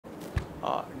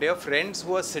Dear friends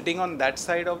who are sitting on that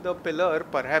side of the pillar,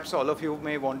 perhaps all of you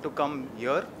may want to come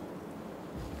here.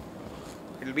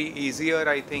 It'll be easier,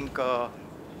 I think, for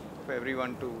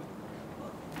everyone to.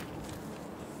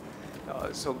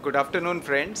 So good afternoon,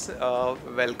 friends.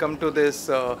 Welcome to this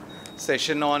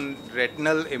session on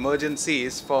retinal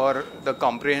emergencies for the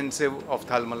comprehensive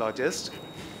ophthalmologist.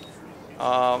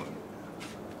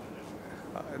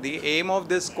 The aim of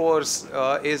this course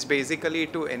is basically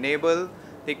to enable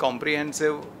the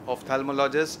comprehensive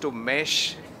ophthalmologist to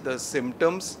mesh the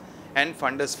symptoms and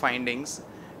fundus findings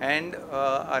and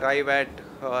arrive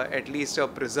at least a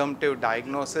presumptive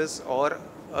diagnosis or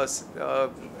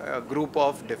a group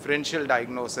of differential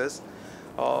diagnosis.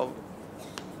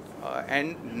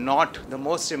 And the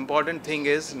most important thing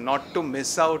is not to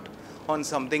miss out on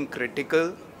something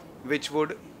critical which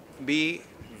would be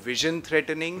vision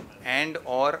threatening and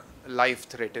or life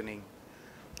threatening.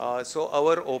 So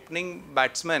our opening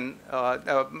batsman,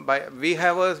 we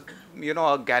have a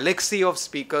galaxy of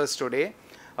speakers today.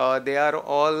 They are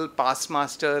all past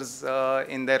masters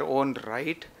in their own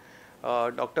right.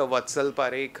 Dr. Vatsal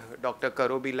Parekh, Dr.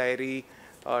 Karobi Lairi,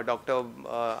 Dr.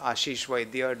 Ashish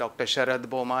Vaidya, Dr. Sharad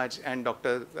Bhomaj, and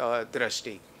Dr.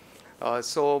 Drashti.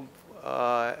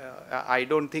 I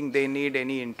don't think they need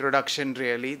any introduction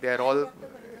really. They're all.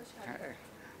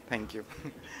 Thank you.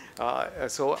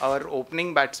 So our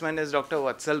opening batsman is Dr.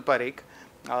 Vatsal Parekh.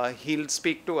 He'll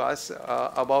speak to us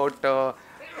about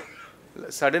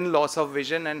sudden loss of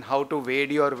vision and how to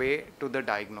wade your way to the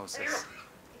diagnosis.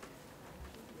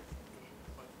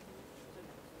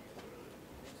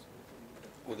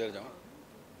 उधर जाओ.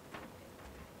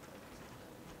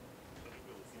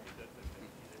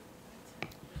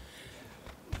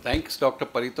 Thanks, Dr.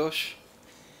 Paritosh.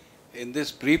 In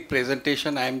this brief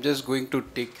presentation, I am just going to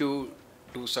take you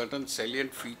to certain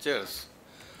salient features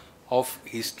of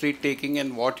history taking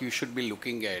and what you should be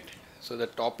looking at. So the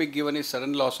topic given is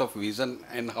sudden loss of vision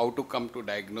and how to come to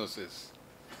diagnosis.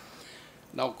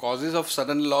 Now, causes of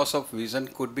sudden loss of vision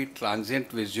could be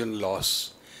transient vision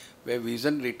loss, where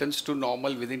vision returns to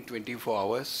normal within 24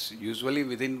 hours, usually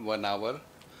within 1 hour,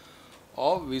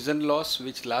 or vision loss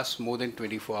which lasts more than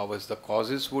 24 hours. The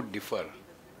causes would differ.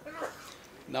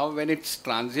 Now, when it's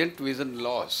transient vision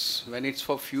loss, when it's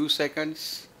for few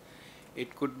seconds,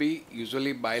 it could be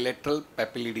usually bilateral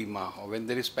papilledema, or when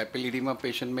there is papilledema,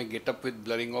 patient may get up with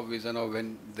blurring of vision, or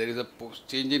when there is a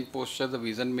change in posture, the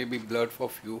vision may be blurred for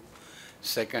few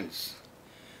seconds.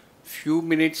 Few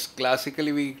minutes,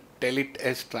 classically we tell it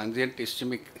as transient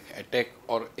ischemic attack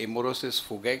or amaurosis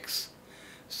fugax.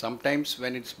 Sometimes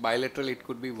when it's bilateral, it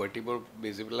could be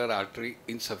vertebro-basilar artery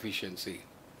insufficiency.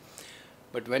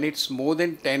 But when it's more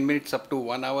than 10 minutes up to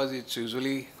 1 hour, it's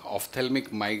usually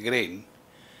ophthalmic migraine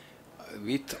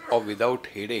with or without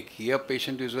headache. Here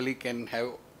patient usually can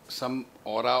have some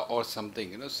aura or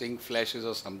something, seeing flashes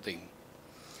or something.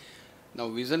 Now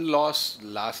vision loss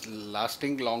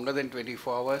lasting longer than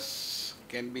 24 hours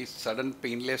can be sudden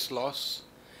painless loss,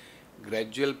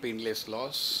 gradual painless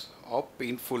loss, or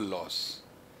painful loss.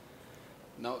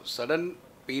 Now sudden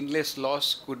painless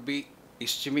loss could be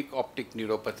ischemic optic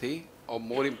neuropathy, or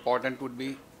more important would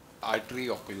be artery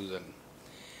occlusion.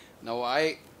 Now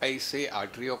I say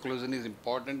artery occlusion is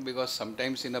important because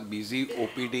sometimes in a busy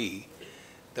OPD,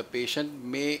 the patient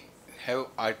may have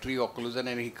artery occlusion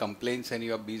and he complains and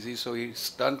you are busy, so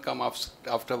his turn comes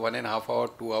after 1.5 hours,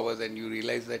 2 hours, and you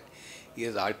realize that he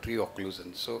has artery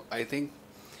occlusion. So I think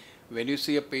when you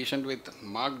see a patient with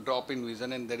marked drop in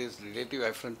vision and there is relative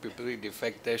afferent pupillary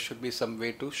defect, there should be some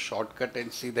way to shortcut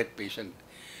and see that patient,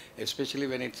 especially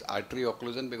when it's artery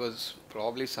occlusion, because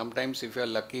probably sometimes if you are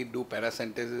lucky, do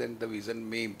paracentesis and the vision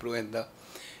may improve and the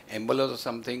embolus or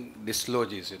something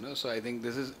dislodges, So I think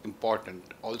this is important.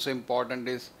 Also important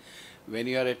is when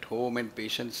you are at home and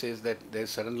patient says that there is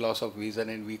sudden loss of vision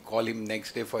and we call him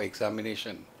next day for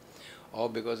examination, or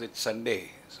because it's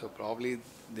Sunday. So probably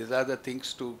these are the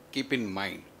things to keep in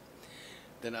mind.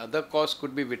 Then other cause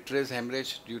could be vitreous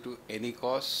hemorrhage due to any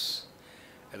cause.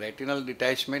 Retinal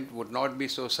detachment would not be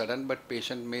so sudden, but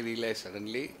patient may realize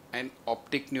suddenly. And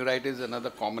optic neuritis is another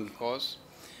common cause,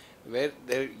 where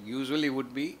there usually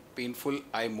would be painful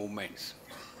eye movements.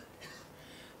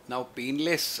 Now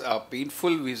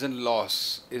painful vision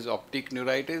loss is optic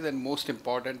neuritis, and most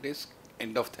important is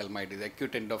endophthalmitis,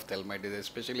 acute endophthalmitis,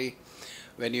 especially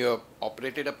when you have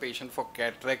operated a patient for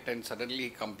cataract and suddenly he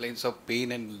complains of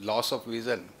pain and loss of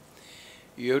vision.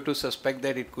 You have to suspect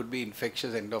that it could be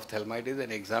infectious endophthalmitis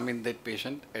and examine that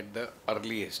patient at the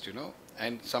earliest,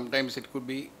 And sometimes it could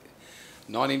be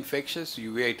non-infectious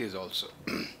uveitis also.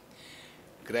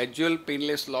 gradual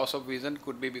painless loss of vision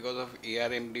could be because of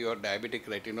ARMD or diabetic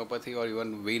retinopathy, or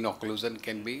even vein occlusion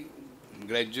can be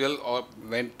gradual, or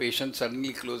when patient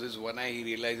suddenly closes one eye, he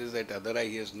realizes that other eye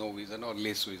he has no vision or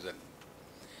less vision.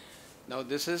 Now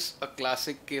this is a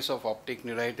classic case of optic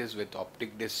neuritis with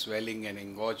optic disc swelling and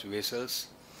engorged vessels.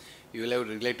 You will have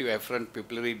relative afferent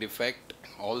pupillary defect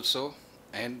also,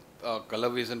 and color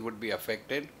vision would be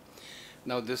affected.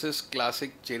 Now this is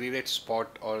classic cherry red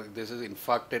spot, or this is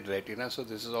infarcted retina. So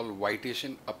this is all whitish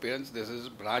in appearance. This is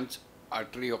branch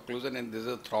artery occlusion, and this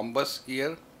is a thrombus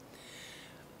here.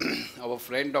 Our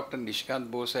friend Dr. Nishkant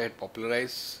Bose had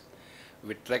popularized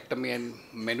vitrectomy and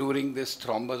maneuvering this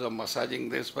thrombus or massaging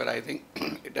this, but I think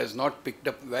it has not picked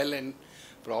up well, and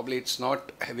probably it's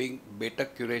not having better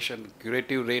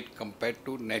curative rate compared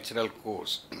to natural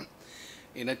course.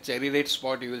 In a cherry red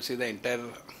spot, you will see the entire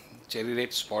cherry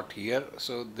red spot here.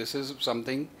 So this is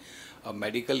something, a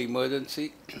medical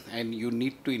emergency, and you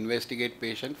need to investigate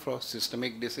patient for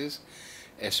systemic disease,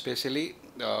 especially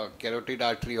carotid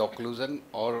artery occlusion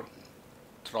or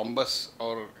thrombus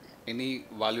or any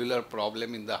valvular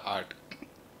problem in the heart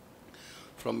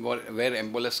from where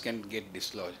embolus can get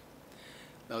dislodged.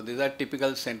 Now these are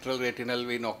typical central retinal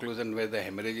vein occlusion where the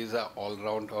hemorrhages are all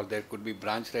round, or there could be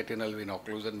branch retinal vein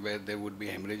occlusion where there would be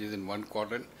hemorrhages in one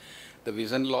quadrant. The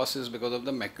vision loss is because of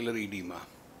the macular edema.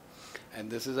 And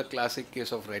this is a classic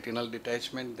case of retinal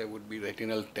detachment. There would be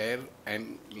retinal tear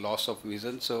and loss of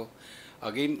vision. So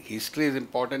again, history is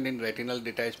important in retinal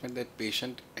detachment, that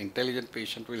intelligent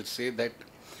patient will say that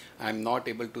I am not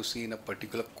able to see in a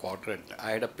particular quadrant.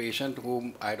 I had a patient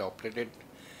whom I had operated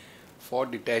for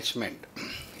detachment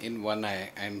in one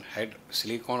eye and had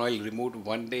silicone oil removed.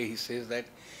 One day he says that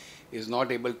he is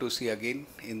not able to see again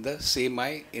in the same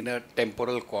eye in a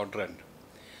temporal quadrant.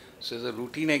 So as a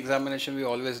routine examination, we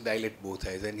always dilate both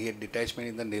eyes, and he had detachment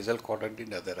in the nasal quadrant in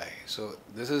the other eye. So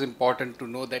this is important to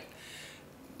know, that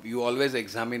you always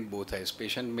examine both eyes.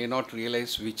 Patient may not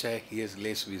realize which eye he has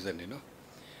less vision,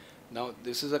 Now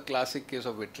this is a classic case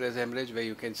of vitreous hemorrhage where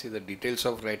you can see the details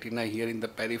of retina here in the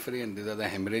periphery, and these are the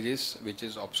hemorrhages which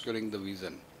is obscuring the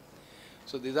vision.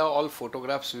 So these are all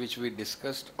photographs which we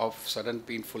discussed of sudden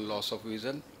painful loss of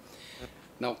vision.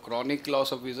 Now chronic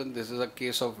loss of vision, this is a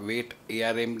case of wet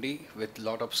ARMD with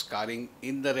lot of scarring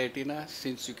in the retina.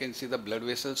 Since you can see the blood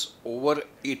vessels over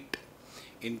it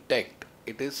intact,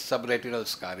 it is subretinal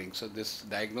scarring. So this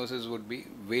diagnosis would be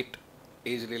wet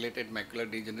age-related macular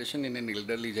degeneration in an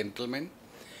elderly gentleman.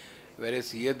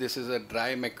 Whereas here this is a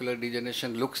dry macular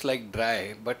degeneration, looks like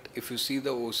dry, but if you see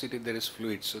the OCT, there is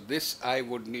fluid. So this eye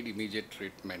would need immediate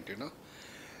treatment,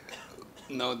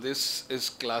 Now this is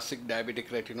classic diabetic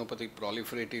retinopathy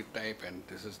proliferative type, and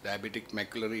this is diabetic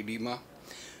macular edema,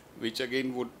 which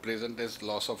again would present as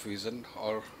loss of vision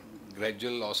or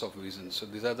gradual loss of vision. So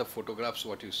these are the photographs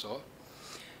what you saw.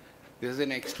 This is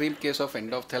an extreme case of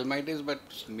endophthalmitis, but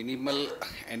minimal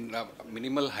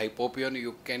hypopyon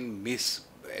you can miss,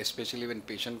 especially when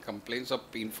patient complains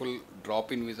of painful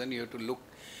drop in vision. You have to look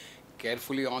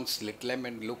carefully on slit lamp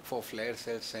and look for flare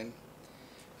cells and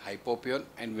hypopyon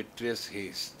and vitreous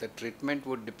haze. The treatment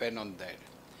would depend on that.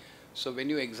 So when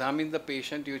you examine the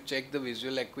patient, you check the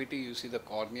visual acuity, you see the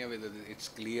cornea whether it's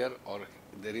clear or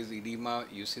there is edema,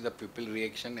 you see the pupil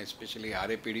reaction, especially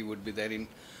RAPD would be there in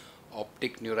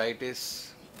optic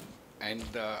neuritis and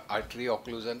artery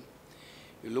occlusion.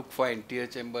 You look for anterior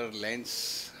chamber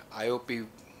lens, IOP,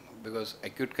 because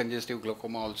acute congestive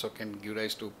glaucoma also can give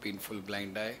rise to painful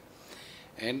blind eye,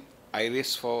 and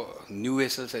iris for new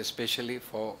vessels, especially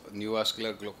for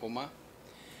neovascular glaucoma.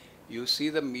 You see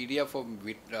the media for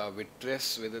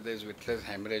vitreous, whether there is vitreous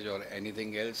hemorrhage or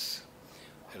anything else,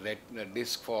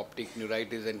 disc for optic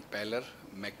neuritis and pallor,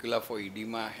 macula for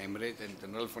edema, hemorrhage, and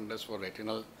general fundus for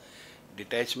retinal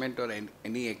detachment or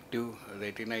any active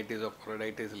retinitis or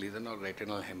choroiditis lesion or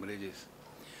retinal hemorrhages.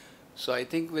 So I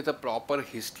think with a proper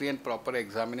history and proper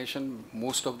examination,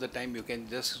 most of the time you can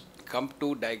just come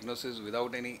to diagnosis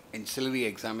without any ancillary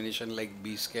examination like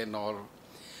B scan or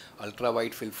ultra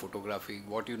wide field photography.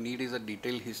 What you need is a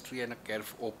detailed history and a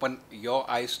careful your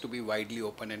eyes to be widely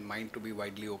open and mind to be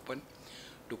widely open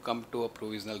to come to a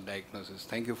provisional diagnosis.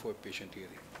 Thank you for your patient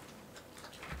hearing.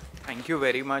 Thank you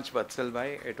very much, Vatsal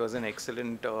bhai. It was an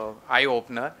excellent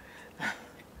eye-opener.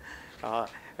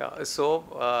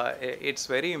 It's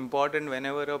very important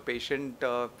whenever a patient,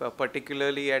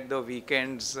 particularly at the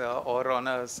weekends or on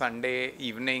a Sunday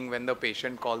evening when the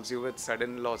patient calls you with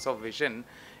sudden loss of vision,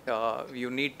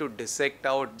 you need to dissect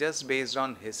out just based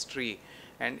on history.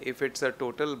 And if it's a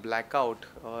total blackout,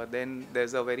 then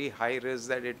there's a very high risk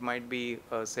that it might be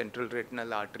a central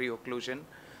retinal artery occlusion.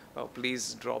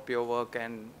 Please drop your work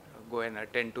and go and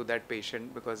attend to that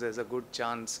patient, because there's a good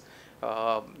chance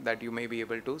that you may be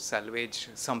able to salvage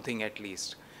something at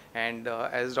least. And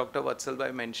as Dr.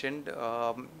 Vatsalbhai mentioned,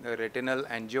 retinal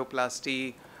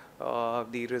angioplasty,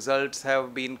 the results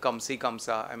have been kamsi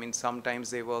kamsa. I mean,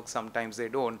 sometimes they work, sometimes they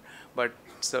don't. But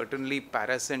certainly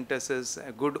paracentesis,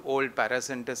 good old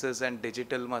paracentesis and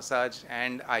digital massage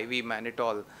and IV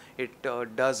mannitol, it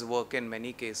does work in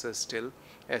many cases still,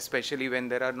 especially when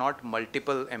there are not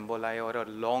multiple emboli or a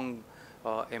long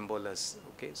embolus.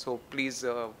 Okay, so please,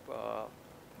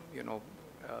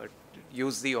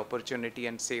 use the opportunity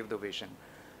and save the vision.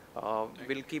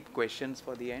 We'll keep questions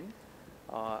for the end.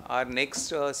 Our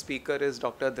next speaker is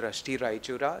Dr. Drashti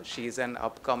Raichura. She is an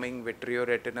upcoming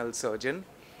vitreoretinal surgeon,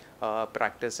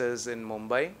 practices in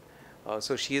Mumbai.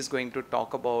 So she is going to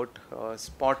talk about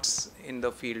spots in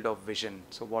the field of vision.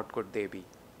 So what could they be?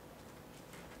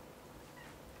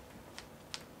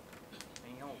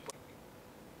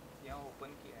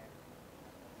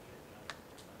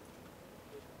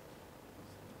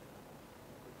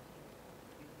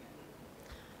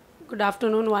 Good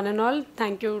afternoon, one and all.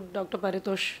 Thank you, Dr.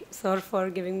 Paritosh, sir, for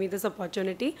giving me this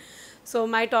opportunity. So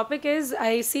my topic is,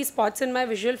 I see spots in my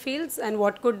visual fields and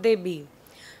what could they be?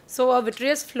 So a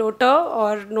vitreous floater,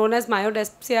 or known as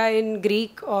myodespsia in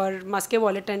Greek or muscae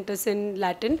volitantis in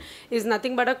Latin, is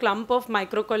nothing but a clump of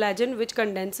microcollagen which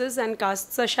condenses and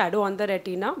casts a shadow on the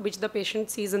retina, which the patient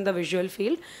sees in the visual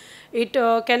field. It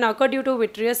can occur due to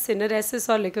vitreous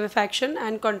syneresis or liquefaction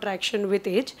and contraction with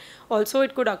age. Also,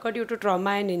 it could occur due to trauma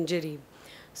and injury.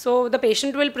 So the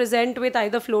patient will present with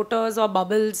either floaters or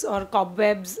bubbles or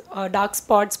cobwebs, dark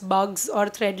spots, bugs or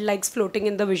thread-likes floating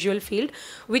in the visual field,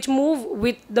 which move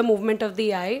with the movement of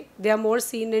the eye. They are more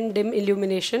seen in dim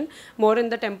illumination, more in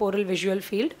the temporal visual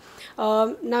field.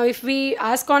 Now, if we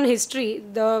ask on history,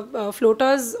 the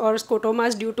floaters or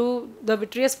scotomas due to the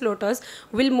vitreous floaters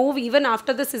will move even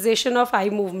after the cessation of eye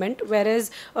movement,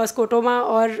 whereas a scotoma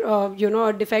or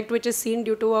a defect which is seen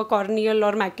due to a corneal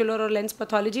or macular or lens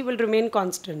pathology will remain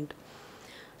constant.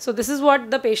 So this is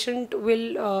what the patient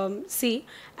will see,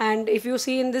 and if you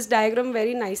see in this diagram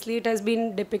very nicely, it has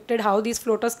been depicted how these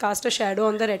floaters cast a shadow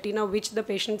on the retina which the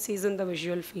patient sees in the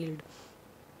visual field.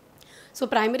 So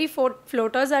primary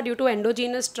floaters are due to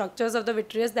endogenous structures of the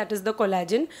vitreous, that is the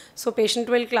collagen. So patient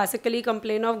will classically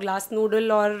complain of glass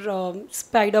noodle or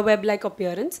spider web-like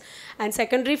appearance. And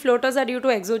secondary floaters are due to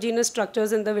exogenous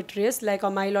structures in the vitreous like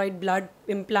amyloid, blood,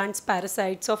 implants,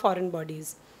 parasites or foreign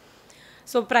bodies.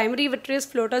 So primary vitreous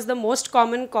floaters, the most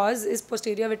common cause is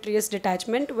posterior vitreous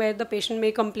detachment, where the patient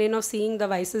may complain of seeing the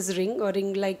Weiss's ring or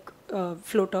ring-like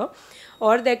floater.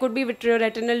 Or there could be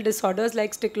vitreoretinal disorders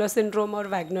like Stickler syndrome or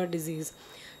Wagner disease.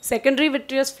 Secondary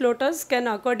vitreous floaters can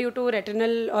occur due to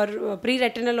retinal or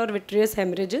pre-retinal or vitreous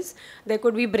hemorrhages. There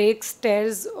could be breaks,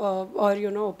 tears, or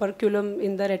operculum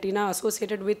in the retina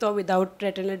associated with or without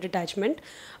retinal detachment.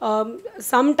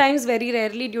 Sometimes, very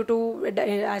rarely, due to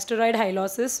asteroid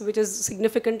hyalosis, which is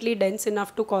significantly dense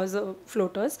enough to cause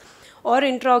floaters, or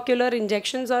intraocular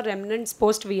injections or remnants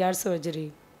post-VR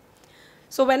surgery.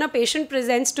 So when a patient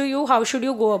presents to you, how should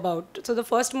you go about? So the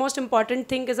first most important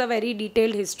thing is a very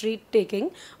detailed history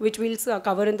taking, which we'll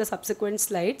cover in the subsequent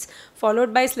slides,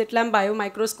 followed by slit lamp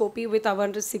biomicroscopy with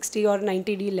our 60 or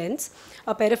 90D lens,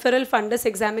 a peripheral fundus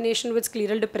examination with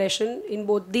scleral depression in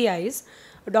both the eyes,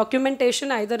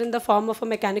 documentation either in the form of a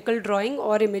mechanical drawing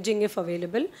or imaging if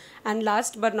available, and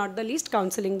last but not the least,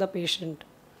 counseling the patient.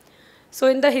 So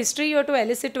in the history, you have to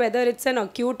elicit whether it's an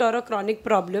acute or a chronic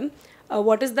problem.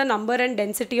 What is the number and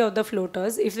density of the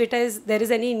floaters, if there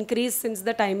is any increase since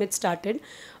the time it started.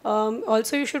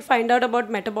 Also, you should find out about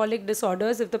metabolic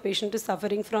disorders if the patient is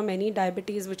suffering from any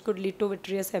diabetes which could lead to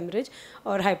vitreous hemorrhage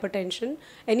or hypertension.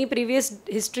 Any previous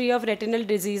history of retinal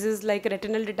diseases like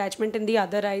retinal detachment in the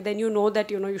other eye, then you know that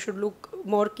you should look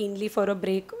more keenly for a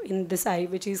break in this eye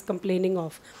which he is complaining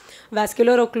of.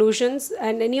 Vascular occlusions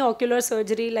and any ocular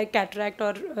surgery like cataract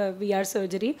or VR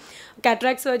surgery.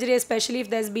 Cataract surgery, especially if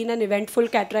there's been an eventful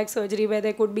cataract surgery where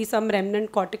there could be some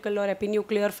remnant cortical or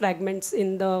epinuclear fragments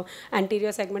in the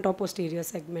anterior segment or posterior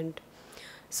segment.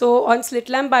 So on slit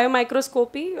lamp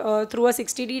biomicroscopy, through a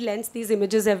 60D lens, these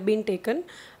images have been taken.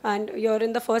 And here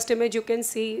in the first image, you can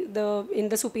see in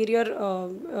the superior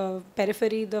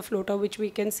periphery, the floater which we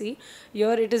can see.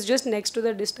 Here it is just next to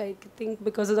the disc. I think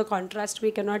because of the contrast,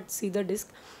 we cannot see the disc.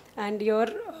 And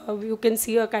here you can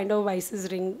see a kind of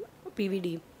Weiss's ring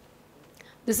PVD.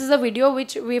 This is a video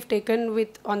which we've taken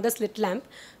on the slit lamp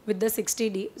with the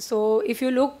 60D. So if you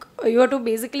look, you have to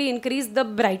basically increase the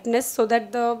brightness so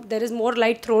that there is more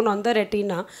light thrown on the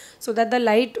retina, so that the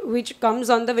light which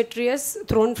comes on the vitreous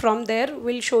thrown from there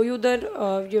will show you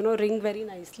the ring very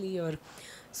nicely here.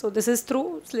 So this is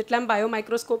through slit lamp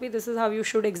biomicroscopy. This is how you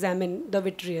should examine the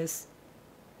vitreous.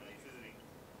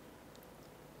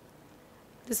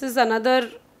 This is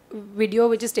another video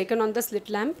which is taken on the slit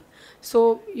lamp.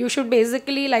 So you should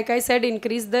basically, like I said,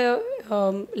 increase the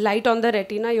light on the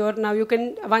retina. Now you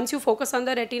can, once you focus on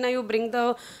the retina, you bring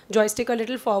the joystick a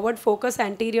little forward, focus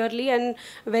anteriorly, and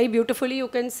very beautifully you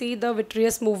can see the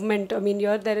vitreous movement. I mean,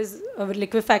 here there is a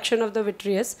liquefaction of the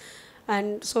vitreous.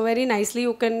 And so very nicely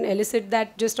you can elicit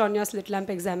that just on your slit lamp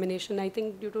examination. I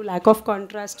think due to lack of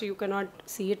contrast, you cannot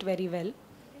see it very well.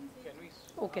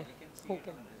 Okay.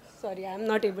 Okay. Sorry, I am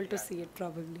not able to see it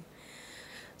probably.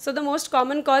 So the most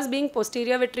common cause being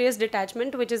posterior vitreous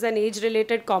detachment, which is an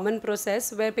age-related common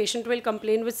process where patient will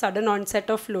complain with sudden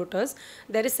onset of floaters.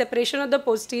 There is separation of the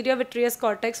posterior vitreous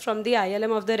cortex from the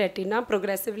ILM of the retina,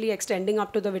 progressively extending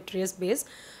up to the vitreous base.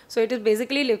 So it is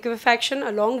basically liquefaction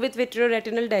along with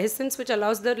vitreoretinal dehiscence, which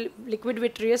allows the liquid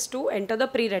vitreous to enter the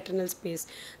pre-retinal space.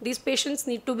 These patients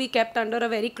need to be kept under a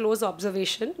very close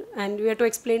observation, and we have to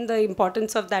explain the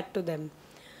importance of that to them.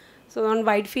 So on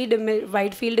wide field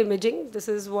imaging, this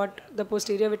is what the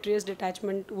posterior vitreous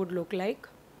detachment would look like.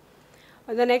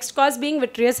 The next cause being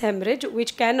vitreous hemorrhage,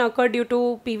 which can occur due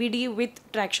to PVD with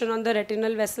traction on the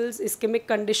retinal vessels, ischemic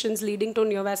conditions leading to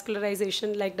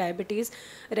neovascularization like diabetes,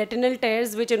 retinal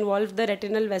tears which involve the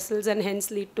retinal vessels and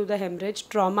hence lead to the hemorrhage,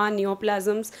 trauma,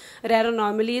 neoplasms, rare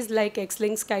anomalies like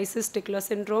X-linked Schisis Stickler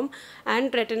syndrome,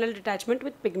 and retinal detachment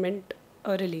with pigment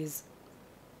release.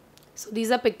 So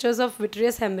these are pictures of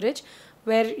vitreous hemorrhage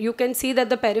where you can see that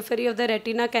the periphery of the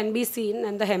retina can be seen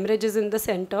and the hemorrhage is in the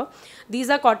center. These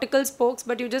are cortical spokes,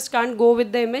 but you just can't go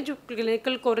with the image.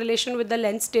 Clinical correlation with the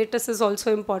lens status is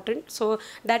also important, so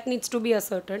that needs to be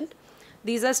ascertained.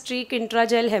 These are streak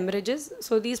intragel hemorrhages,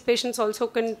 so these patients also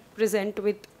can present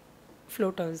with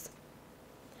floaters.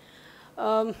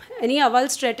 Any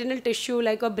avulsed retinal tissue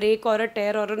like a break or a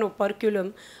tear or an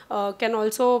operculum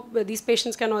these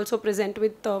patients can also present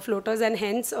with floaters, and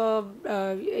hence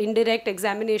indirect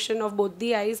examination of both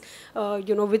the eyes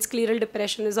with scleral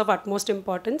depression is of utmost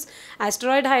importance.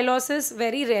 Asteroid hyalosis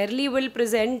very rarely will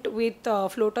present with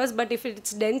floaters, but if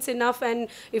it's dense enough and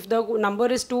if the number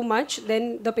is too much,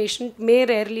 then the patient may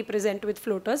rarely present with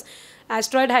floaters.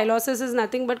 Asteroid hyalosis is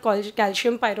nothing but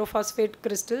calcium pyrophosphate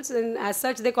crystals, and as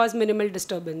such they cause minimal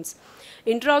disturbance.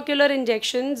 Intraocular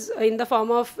injections in the form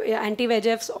of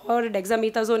anti-VEGFs or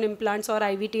dexamethasone implants or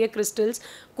IVTA crystals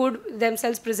could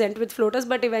themselves present with floaters,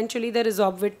 but eventually they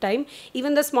resorb with time.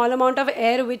 Even the small amount of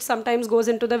air which sometimes goes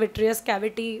into the vitreous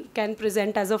cavity can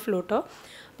present as a floater.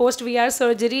 Post-VR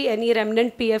surgery, any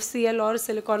remnant PFCL or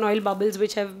silicone oil bubbles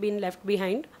which have been left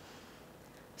behind.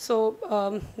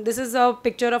 So this is a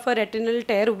picture of a retinal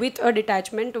tear with a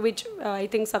detachment, which I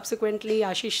think subsequently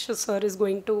Ashish sir is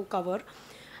going to cover.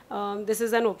 This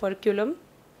is an operculum.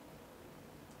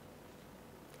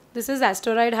 This is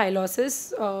asteroid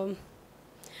hyalosis.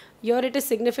 Here it is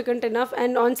significant enough,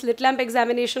 and on slit lamp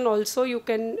examination also you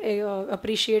can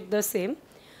appreciate the same.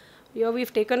 Here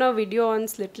we've taken a video on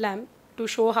slit lamp to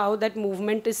show how that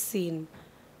movement is seen.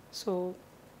 So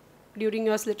during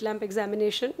your slit lamp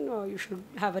examination, you should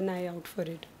have an eye out for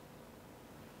it.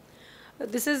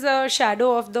 This is a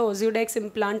shadow of the Oziodex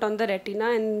implant on the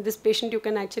retina, and this patient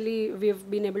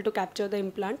we've been able to capture the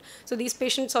implant. So these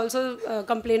patients also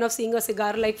complain of seeing a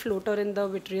cigar-like floater in the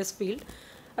vitreous field,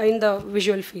 in the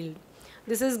visual field.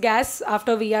 This is gas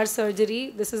after VR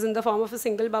surgery. This is in the form of a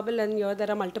single bubble, and here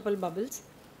there are multiple bubbles.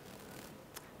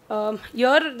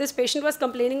 Here, this patient was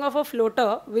complaining of a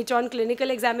floater, which on clinical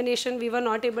examination we were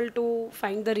not able to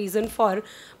find the reason for.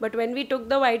 But when we took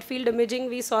the wide field imaging,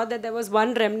 we saw that there was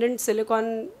one remnant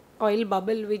silicone oil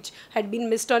bubble which had been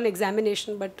missed on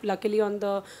examination. But luckily on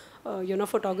the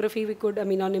photography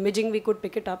on imaging we could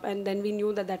pick it up, and then we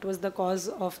knew that that was the cause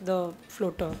of the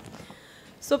floater.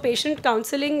 So patient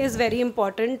counseling is very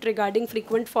important regarding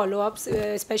frequent follow-ups,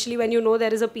 especially when you know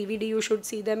there is a PVD. You should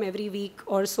see them every week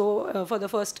or so for the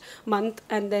first month,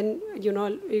 and then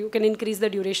you can increase the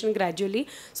duration gradually,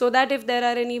 so that if there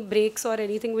are any breaks or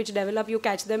anything which develop, you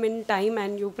catch them in time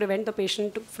and you prevent the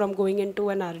patient from going into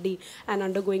an RD and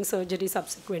undergoing surgery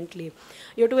subsequently.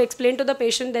 You have to explain to the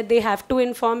patient that they have to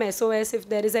inform SOS if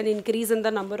there is an increase in the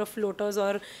number of floaters,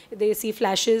 or they see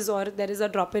flashes, or there is a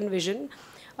drop in vision.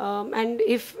 And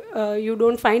if you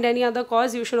don't find any other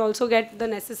cause, you should also get the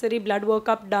necessary blood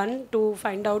workup done to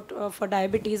find out for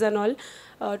diabetes and all,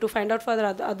 to find out for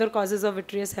the other causes of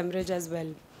vitreous hemorrhage as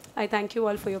well. I thank you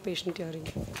all for your patient hearing.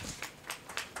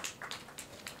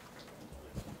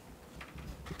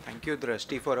 Thank you,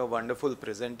 Drashti, for a wonderful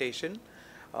presentation.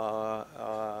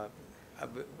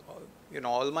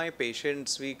 all my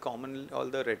patients, all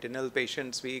the retinal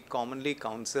patients, we commonly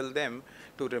counsel them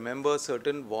to remember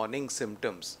certain warning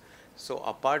symptoms. So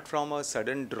apart from a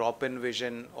sudden drop in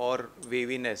vision or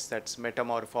waviness, that's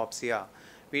metamorphopsia,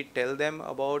 we tell them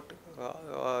about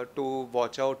to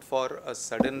watch out for a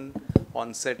sudden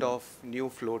onset of new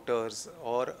floaters,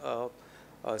 or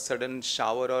a sudden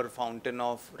shower or fountain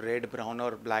of red, brown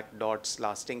or black dots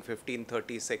lasting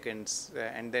 15-30 seconds,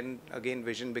 and then again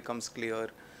vision becomes clear,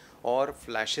 or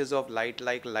flashes of light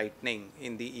like lightning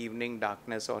in the evening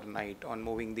darkness or night on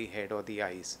moving the head or the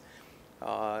eyes.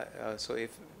 So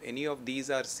if any of these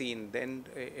are seen, then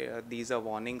these are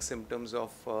warning symptoms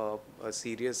of a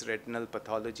serious retinal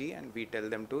pathology, and we tell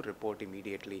them to report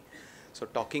immediately. So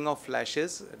talking of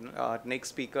flashes, next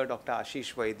speaker, Dr.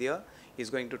 Ashish Vaidya, is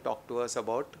going to talk to us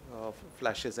about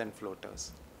flashes and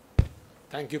floaters.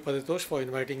 Thank you, Paritosh, for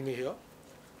inviting me here.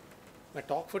 My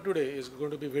talk for today is going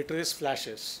to be vitreous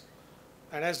flashes.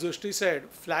 And as Drushti said,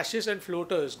 flashes and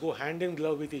floaters go hand in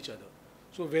glove with each other.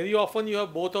 So very often you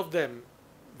have both of them.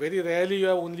 Very rarely you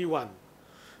have only one.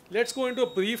 Let's go into a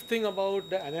brief thing about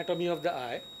the anatomy of the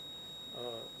eye.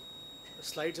 The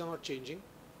slides are not changing.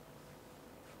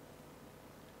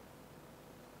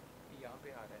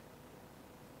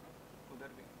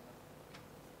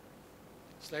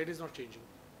 Slide is not changing.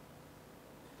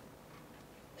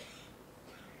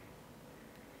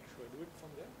 Should I do it from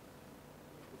there?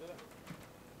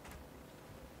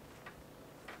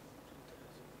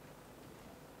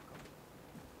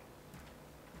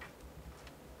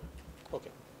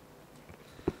 Okay.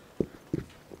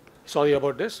 Sorry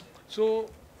about this. So,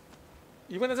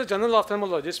 even as a general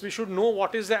ophthalmologist, we should know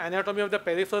what is the anatomy of the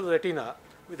peripheral retina.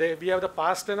 We have the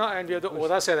pars plana and we have the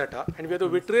ora serrata, and we have the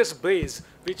vitreous base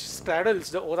which straddles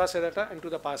the ora serrata into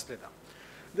the pars plana.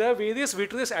 There are various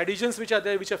vitreous adhesions which are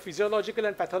there, which are physiological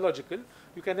and pathological.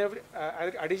 You can have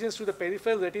adhesions to the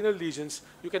peripheral retinal lesions.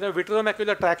 You can have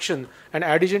vitreomacular traction and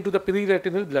adhesion to the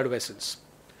periretinal blood vessels.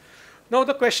 Now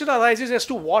the question arises as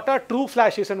to what are true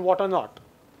flashes and what are not.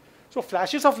 So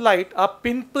flashes of light are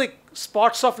pinprick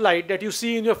spots of light that you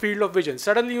see in your field of vision.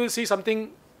 Suddenly you will see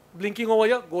something blinking over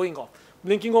here, going off.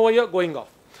 Blinking over here, going off.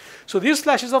 So these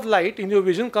flashes of light in your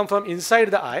vision come from inside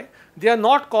the eye. They are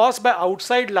not caused by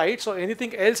outside lights or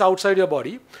anything else outside your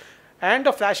body. And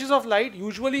the flashes of light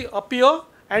usually appear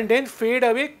and then fade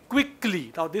away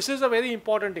quickly. Now this is a very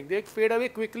important thing. They fade away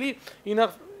quickly in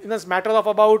a matter of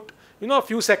about a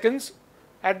few seconds,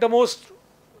 at the most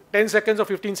 10 seconds or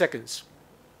 15 seconds.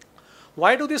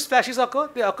 Why do these flashes occur?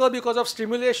 They occur because of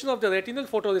stimulation of the retinal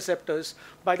photoreceptors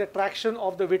by the traction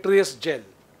of the vitreous gel.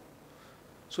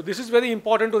 So this is very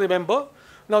important to remember.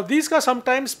 Now these are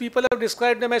sometimes people have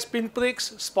described them as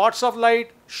pinpricks, spots of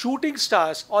light, shooting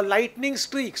stars or lightning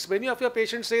streaks. Many of your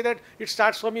patients say that it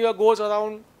starts from here, goes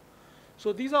around.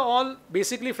 So these are all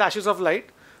basically flashes of light.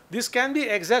 This can be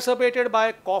exacerbated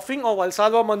by coughing or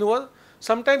Valsalva maneuver.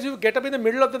 Sometimes you get up in the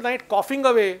middle of the night coughing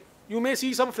away, you may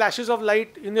see some flashes of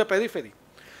light in your periphery.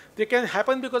 They can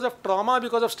happen because of trauma,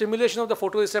 because of stimulation of the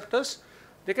photoreceptors.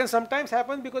 They can sometimes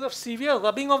happen because of severe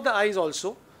rubbing of the eyes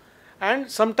also.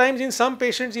 And sometimes in some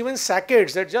patients even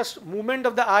saccades, that just movement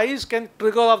of the eyes can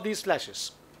trigger off these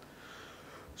flashes.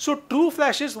 So true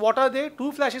flashes, what are they?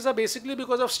 True flashes are basically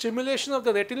because of stimulation of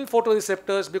the retinal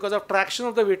photoreceptors because of traction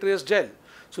of the vitreous gel.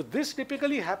 So this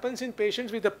typically happens in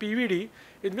patients with a PVD,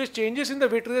 in which changes in the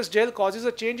vitreous gel causes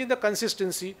a change in the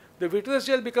consistency. The vitreous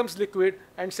gel becomes liquid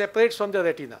and separates from the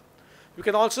retina. You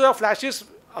can also have flashes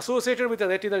associated with a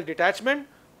retinal detachment,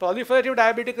 proliferative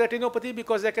diabetic retinopathy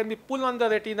because there can be pull on the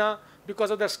retina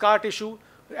because of the scar tissue,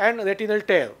 and retinal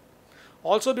tear.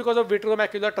 Also because of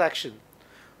vitreomacular traction.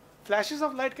 Flashes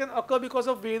of light can occur because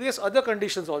of various other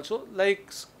conditions also, like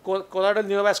choroidal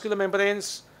neovascular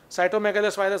membranes,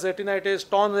 cytomegalovirus virus retinitis,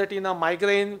 torn retina,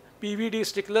 migraine, PVD,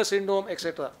 Stickler syndrome,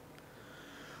 etc.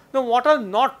 Now what are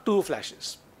not true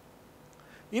flashes?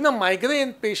 In a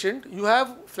migraine patient, you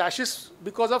have flashes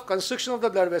because of constriction of the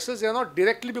blood vessels. They are not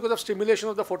directly because of stimulation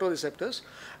of the photoreceptors.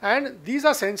 And these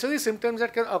are sensory symptoms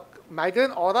that can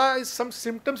migraine aura is some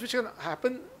symptoms which can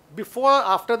happen before or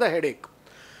after the headache.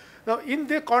 Now, in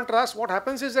the contrast, what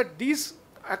happens is that these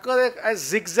occur as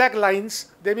zigzag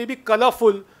lines. They may be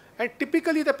colorful. And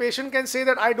typically, the patient can say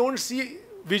that I don't see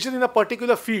vision in a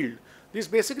particular field. This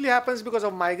basically happens because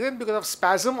of migraine, because of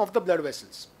spasm of the blood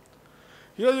vessels.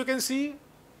 Here you can see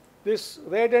this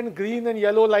red and green and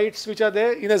yellow lights which are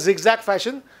there in a zigzag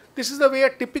fashion. This is the way a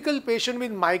typical patient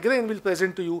with migraine will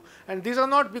present to you. And these are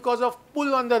not because of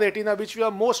pull on the retina, which we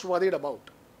are most worried about.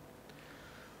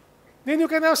 Then you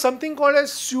can have something called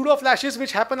as pseudo flashes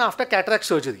which happen after cataract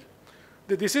surgery.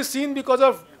 This is seen because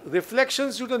of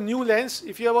reflections due to new lens.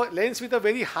 If you have a lens with a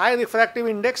very high refractive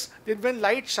index, then when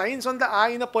light shines on the eye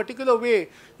in a particular way,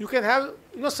 you can have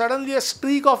suddenly a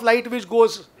streak of light which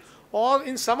goes. Or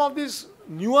in some of these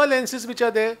newer lenses which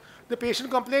are there, the patient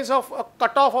complains of a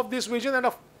cutoff of this vision and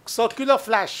a circular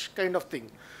flash kind of thing.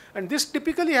 And this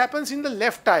typically happens in the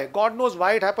left eye. God knows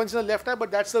why it happens in the left eye,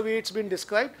 but that's the way it's been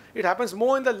described. It happens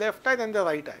more in the left eye than the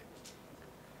right eye.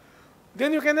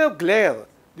 Then you can have glare.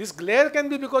 This glare can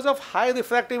be because of high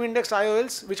refractive index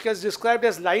IOLs, which is described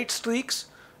as light streaks.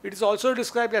 It is also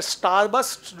described as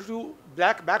starbursts due to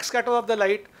black backscatter of the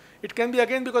light. It can be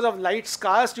again because of light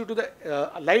scars due to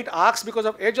the light arcs because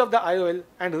of edge of the IOL,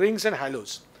 and rings and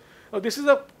halos. Now this is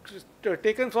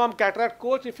taken from cataract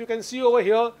coach. If you can see over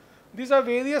here, these are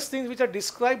various things which are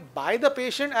described by the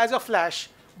patient as a flash,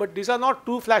 but these are not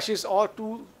true flashes or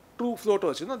true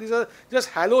floaters. These are just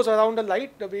halos around the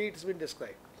light, the way it's been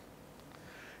described.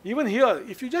 Even here,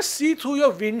 if you just see through your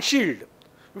windshield,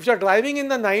 if you are driving in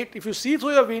the night, if you see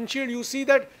through your windshield, you see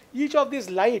that each of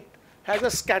these light has a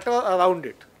scatter around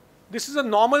it. This is a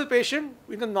normal patient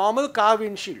with a normal car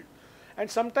windshield. And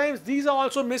sometimes these are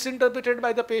also misinterpreted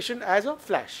by the patient as a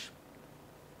flash.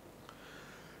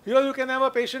 Here you can have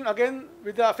a patient again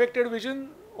with the affected vision.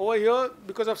 Over here,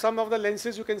 because of some of the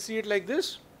lenses, you can see it like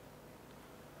this.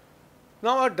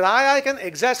 Now, a dry eye can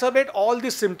exacerbate all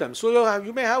these symptoms. So,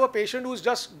 you may have a patient who's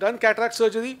just done cataract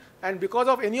surgery, and because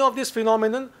of any of this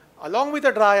phenomenon, along with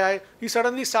a dry eye, he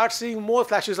suddenly starts seeing more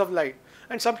flashes of light.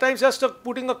 And sometimes just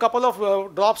putting a couple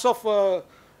of drops of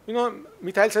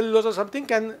methyl cellulose or something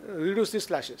can reduce these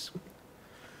flashes.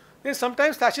 Then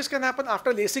sometimes flashes can happen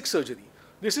after LASIK surgery.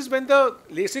 This is when the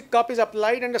LASIK cup is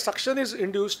applied and the suction is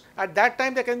induced. At that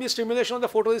time, there can be stimulation of the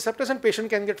photoreceptors and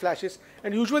patient can get flashes.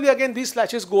 And usually, again, these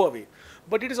flashes go away.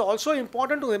 But it is also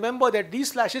important to remember that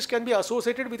these flashes can be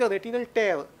associated with a retinal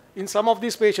tear in some of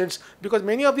these patients, because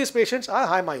many of these patients are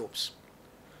high myopes.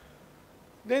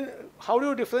 Then, how do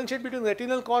you differentiate between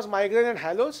retinal cause, migraine, and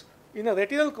halos? In a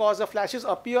retinal cause, the flashes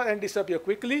appear and disappear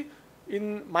quickly.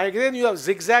 In migraine, you have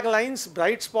zigzag lines,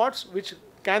 bright spots, which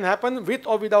can happen with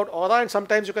or without aura, and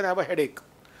sometimes you can have a headache.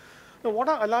 Now, what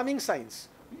are alarming signs?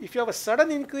 If you have a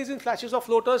sudden increase in flashes or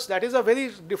floaters, that is a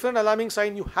very different alarming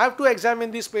sign. You have to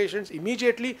examine these patients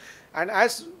immediately, and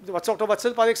as Dr.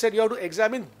 Vatsal Parekh said, you have to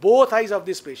examine both eyes of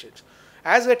these patients.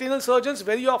 As retinal surgeons,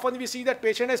 very often we see that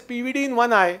patient has PVD in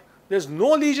one eye, there's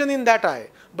no lesion in that eye,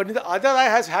 but in the other eye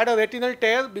has had a retinal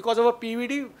tear because of a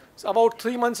PVD about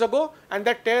 3 months ago, and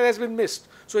that tear has been missed.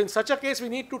 So in such a case, we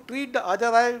need to treat the other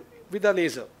eye with a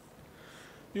laser.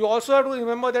 You also have to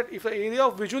remember that if the area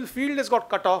of visual field has got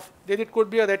cut off, then it could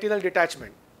be a retinal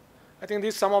detachment. I think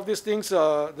some of these things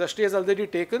Drashti has already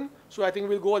taken, so I think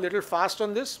we'll go a little fast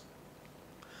on this.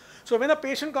 So when a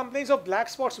patient complains of black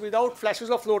spots without flashes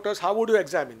or floaters, how would you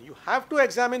examine? You have to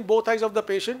examine both eyes of the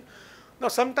patient. Now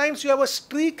sometimes you have a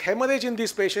streak hemorrhage in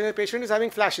this patient, the patient is having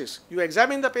flashes. You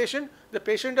examine the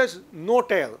patient has no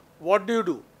tear. What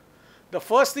do? The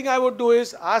first thing I would do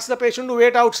is ask the patient to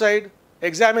wait outside,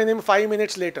 examine him 5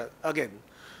 minutes later again.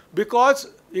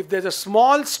 Because if there's a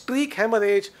small streak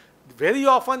hemorrhage, very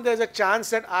often there's a chance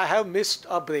that I have missed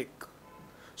a break.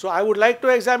 So I would like to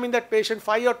examine that patient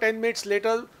 5 or 10 minutes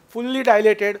later, fully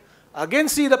dilated, again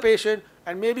see the patient,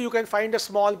 and maybe you can find a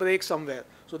small break somewhere.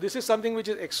 So this is something which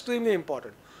is extremely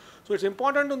important. So it's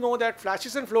important to know that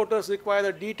flashes and floaters require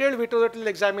a detailed vitreoretinal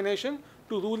examination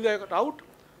to rule that out.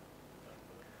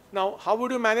 Now, how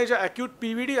would you manage an acute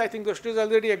PVD? I think Drashti has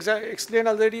already explained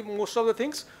most of the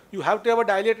things. You have to have a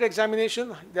dilated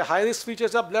examination. The high-risk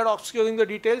features are blood obscuring the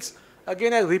details.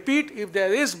 Again, I repeat, if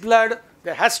there is blood,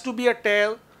 there has to be a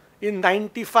tear in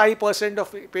 95%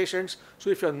 of patients. So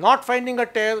if you're not finding a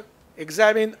tear,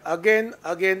 examine again,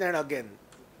 and again.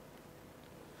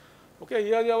 Okay,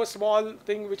 here you have a small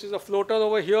thing which is a floater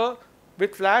over here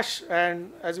with flash,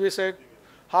 and as we said,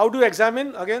 how do you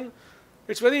examine? Again,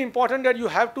 it's very important that you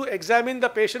have to examine the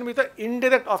patient with an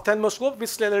indirect ophthalmoscope with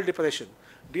scleral depression.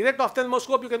 Direct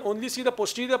ophthalmoscope, you can only see the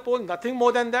posterior pole, nothing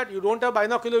more than that. You don't have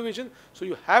binocular vision. So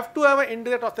you have to have an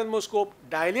indirect ophthalmoscope,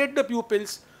 dilate the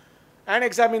pupils, and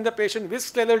examine the patient with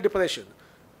scleral depression.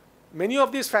 Many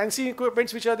of these fancy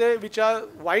equipments which are there, which are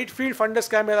wide field fundus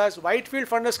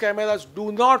cameras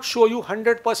do not show you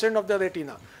 100% of the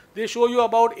retina. They show you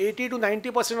about 80 to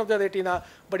 90% of the retina,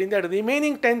 but in that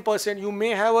remaining 10%, you may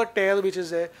have a tear which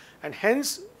is there, and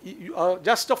hence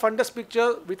just a fundus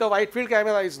picture with a wide field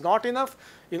camera is not enough.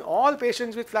 In all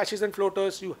patients with flashes and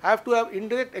floaters, you have to have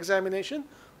indirect examination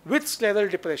with scleral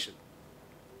depression.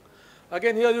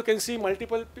 Again, here you can see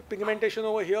multiple pigmentation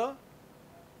over here.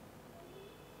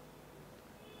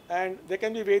 And there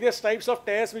can be various types of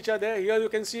tears which are there. Here you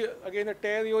can see again a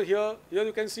tear over here. Here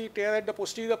you can see tear at the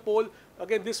posterior pole.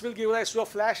 Again, this will give rise to a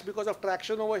flash because of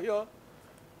traction over here.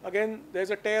 Again, there's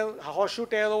a tear, a horseshoe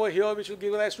tear over here, which will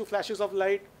give rise to flashes of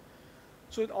light.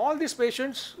 So in all these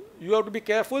patients, you have to be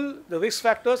careful. The risk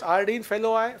factors, RD in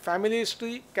fellow eye, family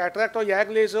history, cataract or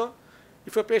YAG laser.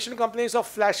 If a patient complains of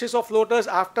flashes or floaters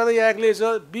after the YAG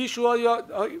laser, be sure your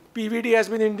PVD has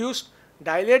been induced.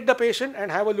 Dilate the patient and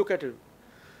have a look at it.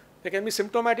 There can be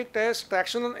symptomatic tears,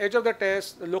 traction on edge of the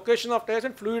tears, the location of tears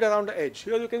and fluid around the edge.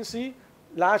 Here you can see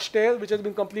large tear which has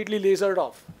been completely lasered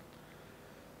off.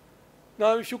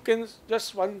 Now if you can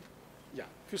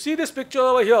if you see this picture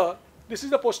over here, this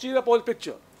is the posterior pole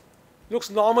picture.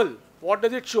 Looks normal. What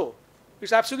does it show?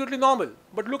 It's absolutely normal.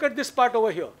 But look at this part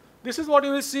over here. This is what you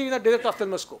will see in a direct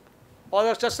ophthalmoscope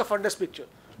or just a fundus picture.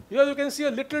 Here you can see a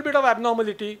little bit of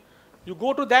abnormality. You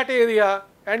go to that area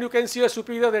and you can see a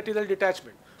superior retinal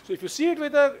detachment. So if you see it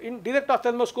with in direct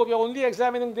ophthalmoscope, you're only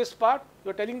examining this part.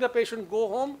 You're telling the patient go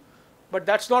home, but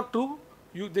that's not true.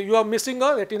 You are missing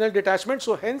a retinal detachment.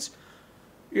 So hence,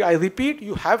 I repeat,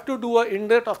 you have to do an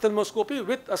indirect ophthalmoscopy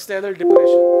with a sterile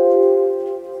depression.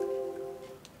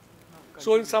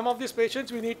 So in some of these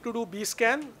patients, we need to do B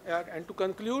scan. And to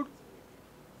conclude,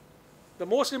 the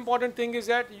most important thing is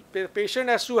that the patient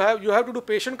you have to do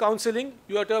patient counseling.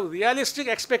 You have to have realistic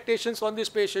expectations on these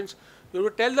patients. You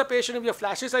have to tell the patient if your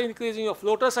flashes are increasing, your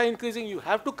floaters are increasing, you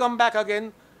have to come back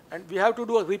again and we have to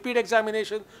do a repeat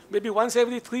examination, maybe once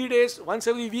every 3 days, once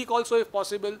every week also if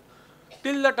possible,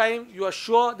 till the time you are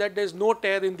sure that there is no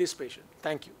tear in this patient.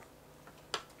 Thank you.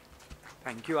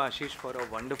 Thank you, Ashish, for a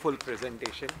wonderful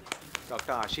presentation.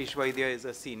 Dr. Ashish Vaidya is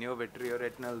a senior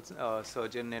vitreoretinal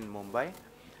surgeon in Mumbai.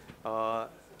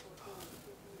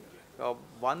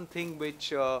 One thing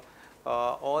which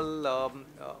all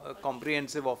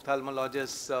comprehensive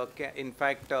ophthalmologists in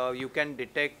fact you can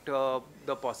detect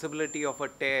the possibility of a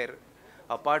tear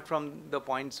apart from the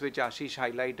points which Ashish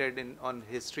highlighted on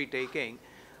history taking.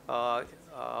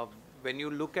 When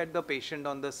you look at the patient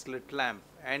on the slit lamp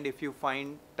and if you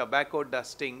find tobacco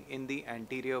dusting in the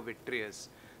anterior vitreous,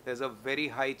 there's a very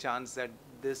high chance that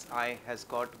this eye has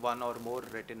got one or more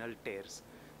retinal tears.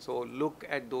 So look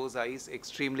at those eyes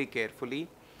extremely carefully.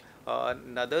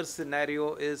 Another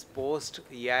scenario is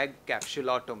post-YAG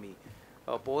capsulotomy.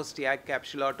 Post-YAG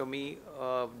capsulotomy,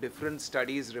 different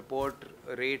studies report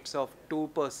rates of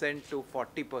 2% to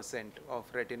 40% of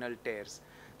retinal tears.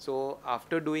 So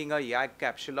after doing a YAG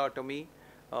capsulotomy,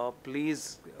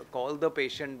 please call the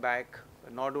patient back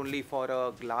not only for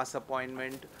a glass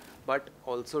appointment but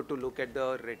also to look at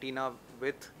the retina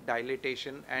with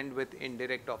dilatation and with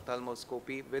indirect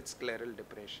ophthalmoscopy with scleral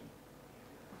depression.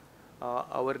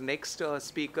 Our next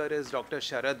speaker is Dr.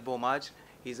 Sharad Bomaj.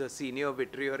 He's a senior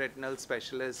vitreoretinal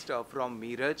specialist from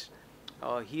Meerut.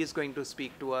 He is going to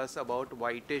speak to us about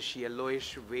whitish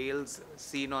yellowish veils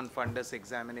seen on fundus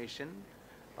examination.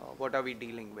 What are we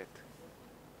dealing with?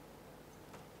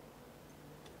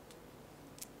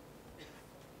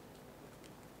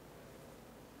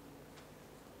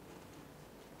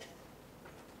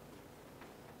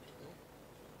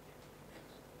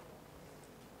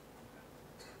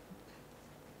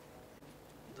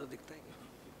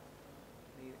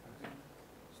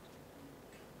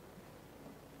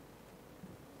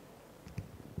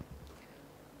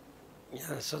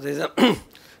 Yeah, so there's a,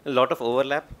 a lot of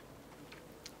overlap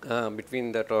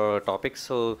between the topics.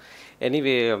 So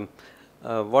anyway,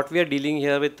 what we are dealing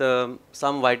here with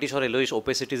some whitish or yellowish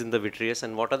opacities in the vitreous,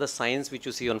 and what are the signs which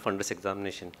you see on fundus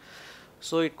examination.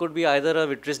 So it could be either a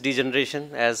vitreous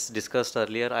degeneration as discussed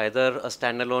earlier, either a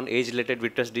standalone age-related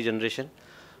vitreous degeneration,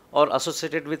 or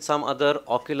associated with some other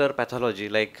ocular pathology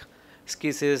like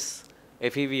schisis,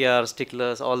 FEVR,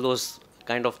 Sticklers, all those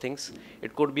kind of things.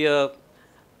 It could be a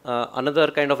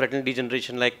another kind of retinal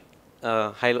degeneration like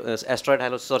asteroid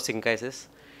hyalosis or synchisis.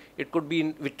 It could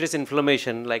be vitreous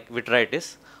inflammation like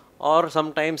vitritis, or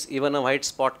sometimes even a white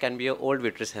spot can be an old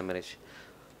vitreous hemorrhage.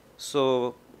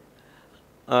 So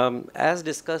as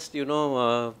discussed, you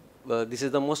know, this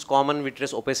is the most common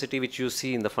vitreous opacity which you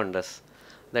see in the fundus.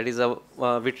 That is a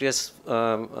vitreous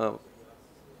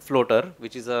floater,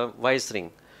 which is a Weiss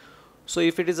ring. So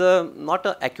if it is not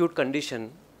an acute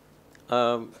condition,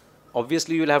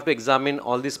 obviously you will have to examine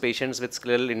all these patients with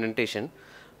scleral indentation.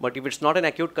 But if it's not an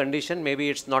acute condition, maybe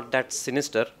it's not that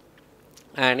sinister.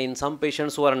 And in some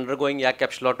patients who are undergoing YAG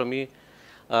capsulotomy,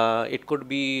 it could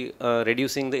be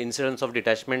reducing the incidence of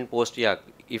detachment post-YAG.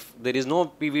 If there is no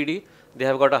PVD, they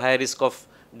have got a high risk of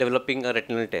developing a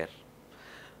retinal tear.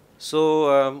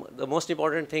 So the most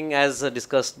important thing, as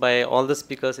discussed by all the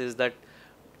speakers, is that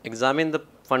examine the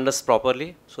fundus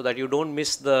properly so that you don't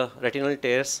miss the retinal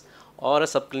tears or a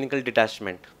subclinical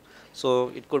detachment. So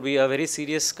it could be a very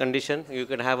serious condition. You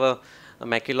can have a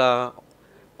macula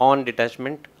on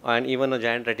detachment and even a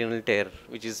giant retinal tear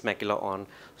which is macula on.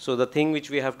 So the thing which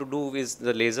we have to do is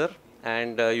the laser,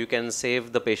 and you can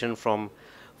save the patient from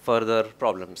further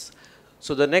problems.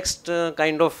 So the next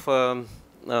kind of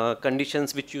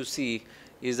conditions which you see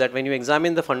is that when you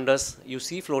examine the fundus, you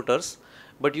see floaters,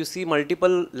 but you see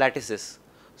multiple lattices.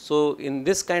 So in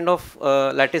this kind of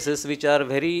lattices which are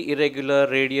very irregular,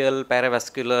 radial,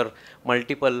 paravascular,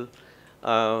 multiple,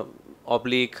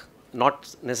 oblique,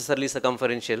 not necessarily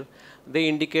circumferential, they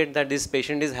indicate that this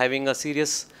patient is having a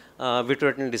serious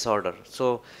vitreoretinal disorder.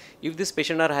 So if this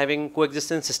patient are having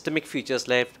coexistent systemic features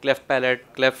like cleft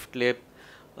palate, cleft lip,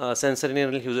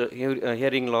 sensorineural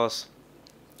hearing loss,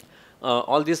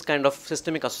 all these kind of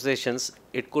systemic associations,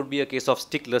 it could be a case of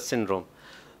Stickler syndrome.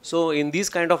 So in these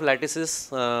kind of lattices,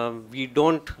 we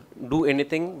don't do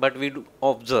anything, but we do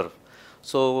observe.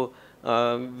 So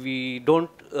we don't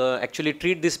actually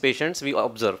treat these patients, we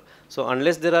observe. So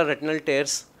unless there are retinal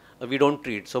tears, we don't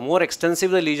treat. So more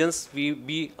extensive the lesions, we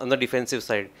be on the defensive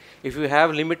side. If you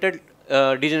have limited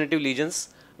degenerative lesions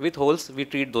with holes, we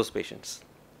treat those patients.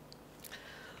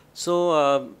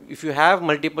 So if you have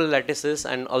multiple lattices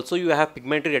and also you have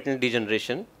pigmentary retinal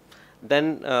degeneration,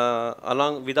 then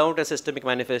along without a systemic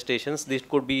manifestations, this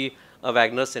could be a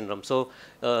Wagner syndrome. So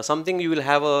something you will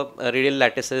have a radial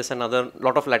lattices and other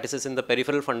lot of lattices in the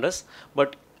peripheral fundus,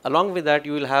 but along with that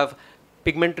you will have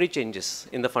pigmentary changes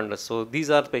in the fundus. So these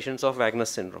are patients of Wagner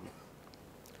syndrome.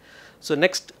 So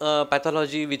next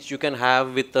pathology which you can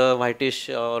have with whitish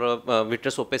or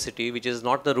vitreous opacity, which is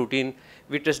not the routine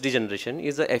vitreous degeneration,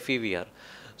 is the FEVR.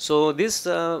 So this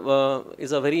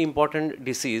is a very important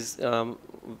disease,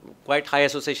 quite high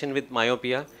association with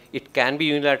myopia. It can be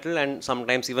unilateral and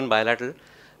sometimes even bilateral.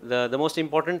 The most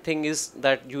important thing is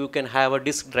that you can have a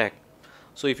disc drag.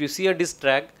 So if you see a disc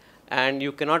drag and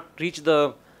you cannot reach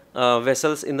the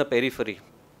vessels in the periphery,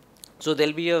 so there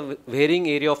will be a varying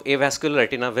area of avascular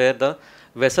retina where the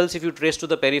vessels, if you trace to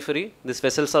the periphery, these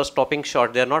vessels are stopping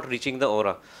short, they are not reaching the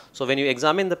aura. So when you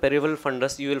examine the peripheral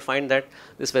fundus, you will find that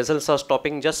these vessels are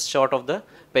stopping just short of the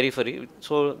periphery.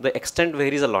 So the extent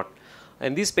varies a lot.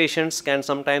 And these patients can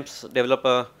sometimes develop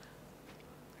a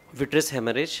vitreous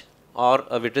hemorrhage or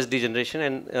a vitreous degeneration.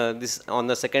 And this on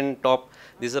the second top,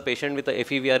 this is a patient with a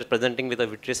FEVR presenting with a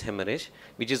vitreous hemorrhage,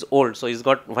 which is old. So he's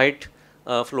got white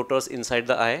floaters inside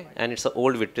the eye, and it's an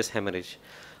old vitreous hemorrhage.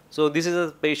 So this is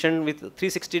a patient with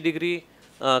 360-degree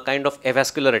kind of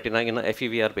avascular retina in a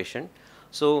FEVR patient.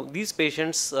 So these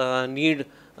patients need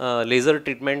laser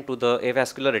treatment to the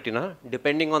avascular retina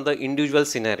depending on the individual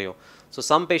scenario. So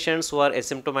some patients who are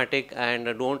asymptomatic and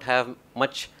don't have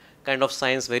much kind of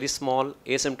signs, very small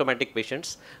asymptomatic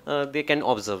patients, they can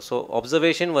observe. So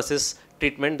observation versus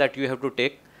treatment that you have to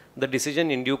take the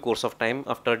decision in due course of time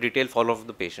after detailed follow-up of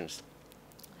the patients.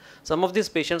 Some of these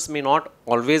patients may not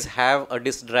always have a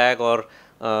disc drag or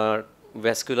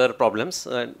vascular problems.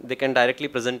 They can directly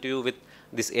present to you with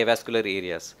these avascular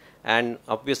areas, and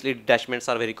obviously detachments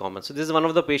are very common. So this is one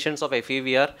of the patients of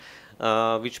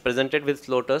FEVR which presented with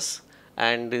floaters,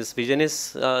 and his vision is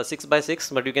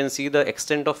 6/6, but you can see the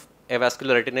extent of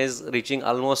avascular retina is reaching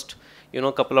almost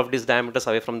couple of disc diameters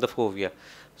away from the fovea.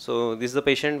 So this is the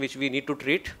patient which we need to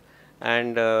treat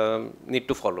and need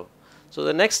to follow. So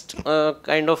the next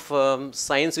kind of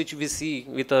signs which we see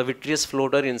with a vitreous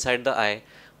floater inside the eye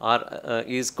are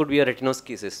could be a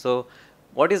retinoschisis. So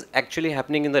what is actually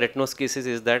happening in the retinoschisis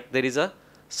is that there is a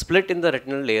split in the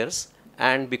retinal layers,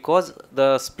 and because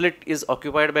the split is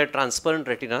occupied by a transparent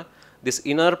retina, this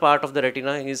inner part of the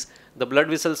retina is the blood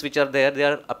vessels which are there, they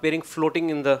are appearing floating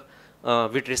in the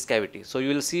vitreous cavity. So you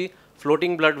will see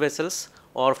floating blood vessels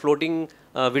or floating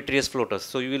vitreous floaters.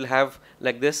 So you will have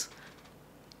like this.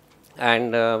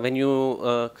 And when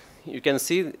you can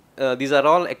see these are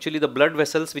all actually the blood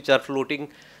vessels which are floating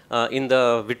in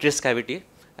the vitreous cavity,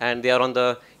 and they are on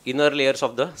the inner layers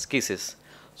of the schisis.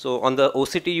 So on the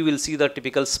OCT you will see the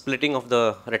typical splitting of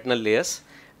the retinal layers,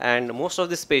 and most of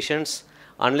these patients,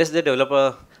 unless they develop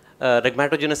a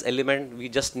rhegmatogenous element, we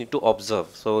just need to observe.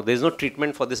 So there is no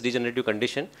treatment for this degenerative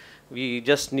condition, we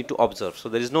just need to observe. So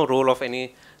there is no role of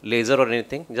any laser or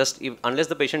anything, just unless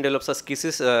the patient develops a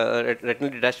schisis retinal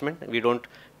detachment, we don't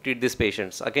treat these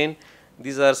patients. Again,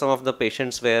 these are some of the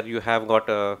patients where you have got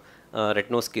a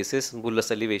retinoschisis,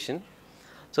 bullous elevation.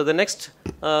 So the next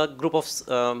group of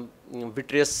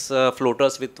vitreous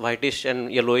floaters with whitish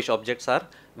and yellowish objects are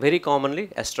very commonly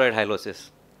asteroid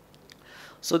hyalosis.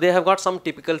 So they have got some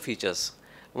typical features.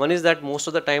 One is that most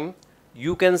of the time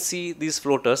you can see these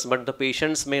floaters, but the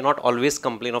patients may not always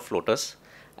complain of floaters,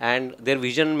 and their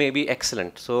vision may be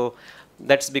excellent. So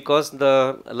that's because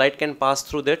the light can pass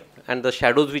through that, and the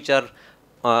shadows which are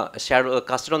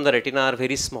casted on the retina are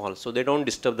very small, so they don't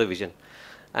disturb the vision.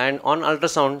 And on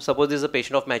ultrasound, suppose this is a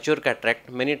patient of mature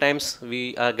cataract, many times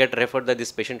we get referred that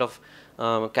this patient of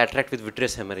cataract with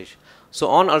vitreous hemorrhage. So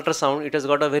on ultrasound, it has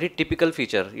got a very typical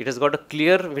feature. It has got a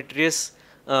clear vitreous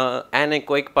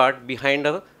anechoic part behind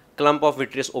a clump of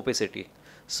vitreous opacity.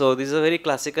 So this is a very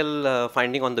classical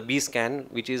finding on the B scan,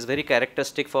 which is very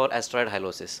characteristic for asteroid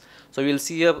hyalosis. So we will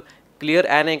see a clear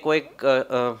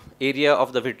anechoic area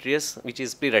of the vitreous, which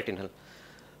is pre-retinal.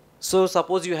 So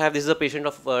suppose you have, this is a patient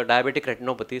of diabetic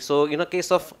retinopathy. So in a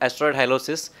case of asteroid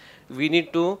hyalosis, we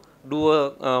need to do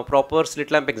a proper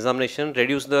slit lamp examination,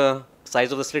 reduce the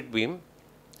size of the slit beam,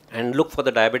 and look for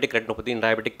the diabetic retinopathy in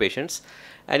diabetic patients.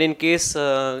 And in case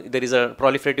there is a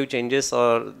proliferative changes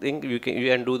or thing, you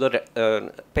can do the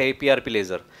PRP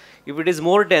laser. If it is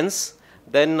more dense,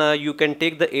 then you can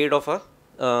take the aid of a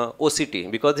OCT,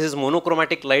 because this is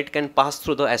monochromatic light can pass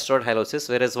through the asteroid hyalosis,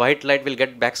 whereas white light will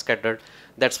get backscattered.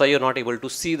 That's why you're not able to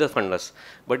see the fundus.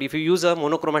 But if you use a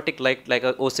monochromatic light like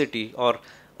a OCT or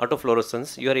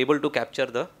autofluorescence, you are able to capture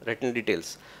the retinal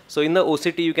details. So in the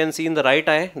OCT, you can see in the right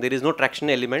eye, there is no traction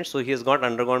element, so he has got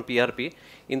undergone PRP.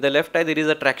 In the left eye, there is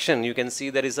a traction. You can see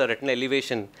there is a retinal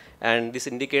elevation, and this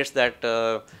indicates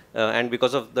that, and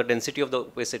because of the density of the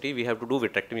opacity, we have to do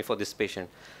vitrectomy for this patient.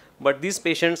 But these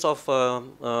patients of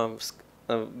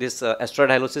this asteroid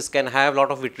hyalosis can have a lot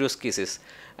of vitreous cases,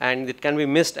 and it can be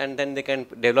missed, and then they can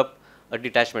develop a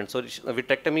detachment. So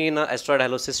vitrectomy in asteroid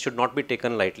hyalosis should not be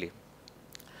taken lightly.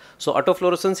 So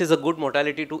autofluorescence is a good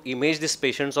modality to image these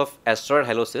patients of asteroid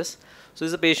hyalosis. So this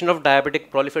is a patient of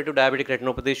proliferative diabetic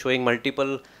retinopathy showing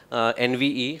multiple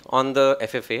NVE on the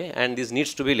FFA, and this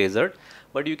needs to be lasered.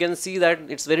 But you can see that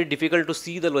it's very difficult to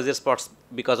see the laser spots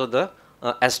because of the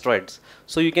asteroids.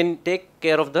 So you can take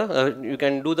care of the, you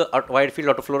can do the wide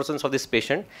field autofluorescence of this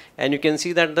patient, and you can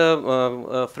see that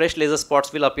the fresh laser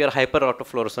spots will appear hyper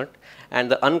autofluorescent,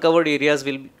 and the uncovered areas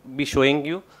will be showing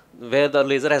you where the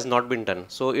laser has not been done.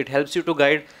 So it helps you to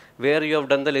guide where you have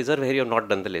done the laser, where you have not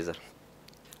done the laser.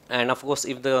 And of course,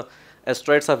 if the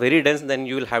asteroids are very dense, then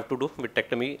you will have to do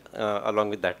vitrectomy along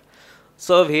with that.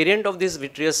 So a variant of these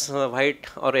vitreous white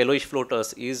or yellowish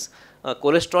floaters is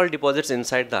cholesterol deposits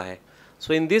inside the eye.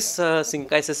 So in this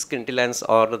synchiasis scintillans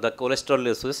or the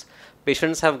cholesterolosis,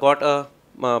 patients have got a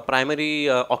primary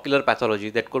ocular pathology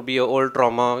that could be a old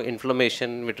trauma,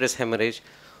 inflammation, vitreous hemorrhage.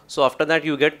 So after that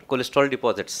you get cholesterol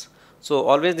deposits. So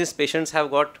always these patients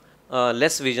have got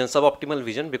less vision, suboptimal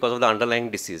vision because of the underlying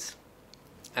disease.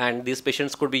 And these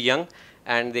patients could be young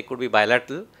and they could be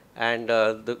bilateral, and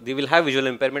they will have visual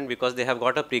impairment because they have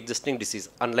got a pre-existing disease,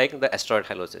 unlike the asteroid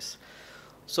hyalosis.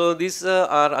 So these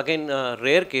are again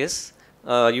rare case.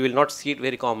 You will not see it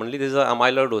very commonly. This is a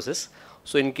amyloidosis.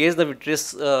 So in case the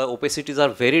vitreous opacities are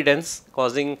very dense,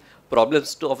 causing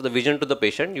problems of the vision to the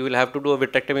patient, you will have to do a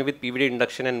vitrectomy with PVD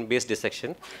induction and base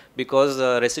dissection, because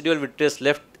residual vitreous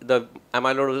left, the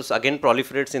amyloidosis again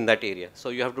proliferates in that area. So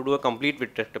you have to do a complete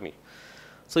vitrectomy.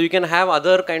 So you can have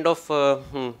other kind of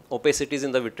opacities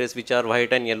in the vitreous which are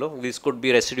white and yellow. This could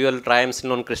be residual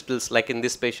triamcinolone crystals like in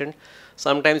this patient.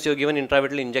 Sometimes you are given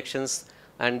intravitreal injections,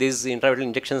 and these intravitreal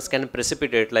injections can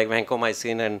precipitate like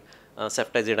vancomycin and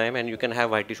ceftazidime, and you can have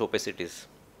whitish opacities.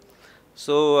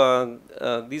 So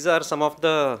these are some of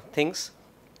the things.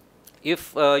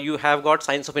 If you have got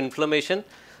signs of inflammation,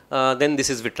 then this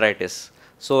is vitritis.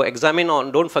 So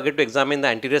don't forget to examine the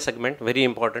anterior segment, very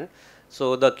important.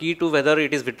 So the key to whether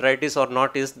it is vitritis or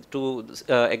not is to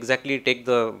exactly take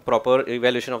the proper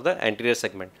evaluation of the anterior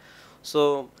segment.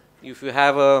 So if you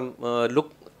have a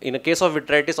look, in a case of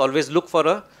vitritis, always look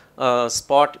for a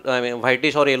spot,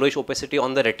 whitish or yellowish opacity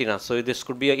on the retina. So this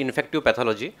could be an infective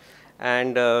pathology,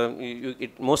 and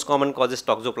most common cause is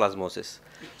toxoplasmosis.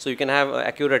 So you can have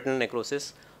acute retinal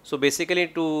necrosis. So basically,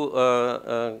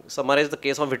 to summarize the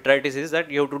case of vitritis is that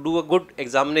you have to do a good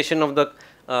examination of the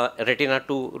retina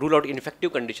to rule out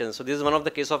infective conditions. So this is one of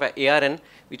the case of ARN,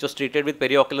 which was treated with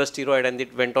periocular steroid, and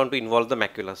it went on to involve the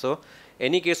macula. So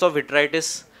any case of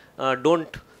vitritis,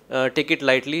 don't take it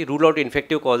lightly, rule out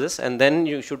infective causes, and then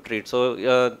you should treat.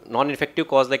 So non-infective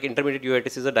cause like intermediate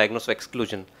uveitis is a diagnosis of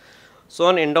exclusion. So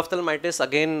on endophthalmitis,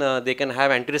 again, they can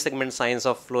have anterior segment signs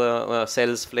of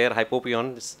cells, flare,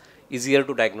 hypopyon. It's easier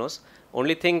to diagnose.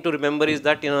 Only thing to remember is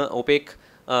that in an opaque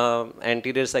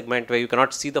anterior segment where you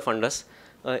cannot see the fundus,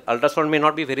 ultrasound may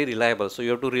not be very reliable. So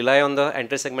you have to rely on the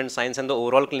anterior segment signs and the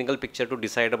overall clinical picture to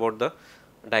decide about the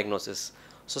diagnosis.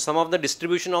 So some of the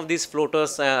distribution of these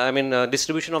floaters,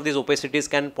 distribution of these opacities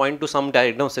can point to some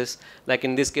diagnosis. Like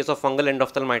in this case of fungal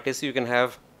endophthalmitis, you can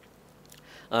have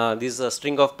these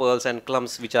string of pearls and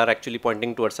clumps which are actually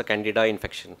pointing towards a candida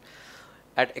infection.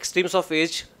 At extremes of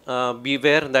age,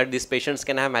 beware that these patients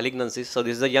can have malignancies. So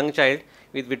this is a young child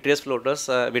with vitreous floaters,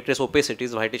 vitreous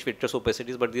opacities, whitish vitreous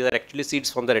opacities, but these are actually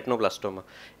seeds from the retinoblastoma.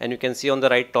 And you can see on the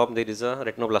right top there is a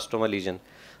retinoblastoma lesion.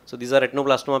 So these are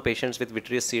retinoblastoma patients with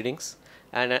vitreous seedings.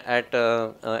 And at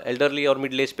elderly or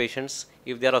middle-aged patients,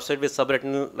 if they are associated with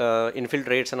subretinal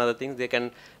infiltrates and other things, they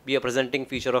can be a presenting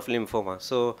feature of lymphoma.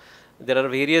 So there are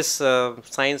various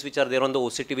signs which are there on the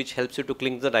OCT which helps you to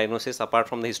clink the diagnosis apart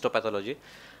from the histopathology.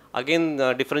 Again,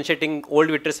 differentiating old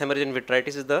vitreous hemorrhage and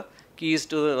vitritis is the key is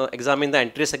to examine the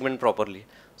anterior segment properly.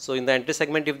 So in the anterior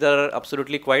segment, if they are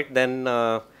absolutely quiet, then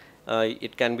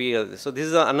it can be. So this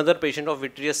is another patient of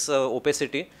vitreous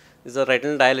opacity. This is a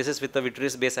retinal dialysis with a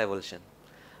vitreous base avulsion.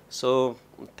 So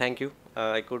thank you.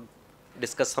 I could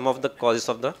discuss some of the causes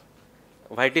of the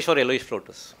whitish or yellowish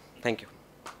floaters. Thank you.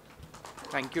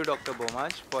 Thank you, Dr.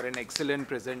 Bomaj, for an excellent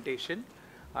presentation.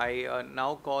 I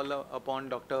now call upon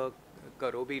Dr.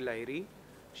 Karobi Lahiri.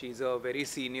 She's a very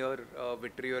senior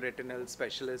vitreoretinal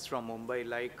specialist from Mumbai,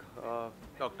 like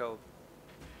Dr.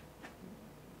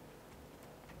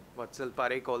 Vatsal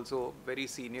Parekh, also very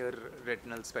senior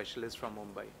retinal specialist from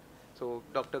Mumbai. So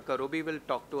Dr. Karobi will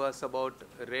talk to us about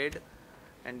red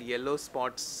and yellow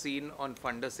spots seen on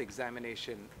fundus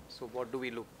examination. So what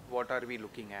are we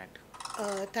looking at?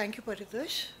 Thank you,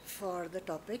 Paritosh, for the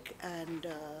topic, and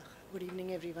good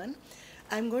evening, everyone.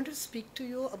 I'm going to speak to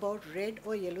you about red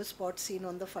or yellow spots seen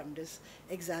on the fundus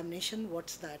examination.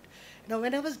 What's that? Now,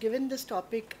 when I was given this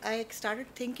topic, I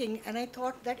started thinking, and I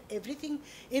thought that everything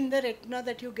in the retina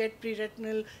that you get,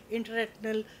 pre-retinal,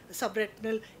 intraretinal,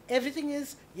 subretinal, everything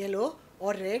is yellow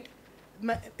or red.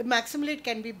 Maximally it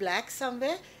can be black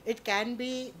somewhere, it can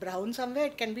be brown somewhere,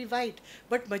 it can be white,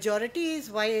 but majority is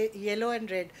white, yellow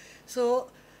and red. So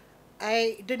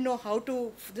I didn't know how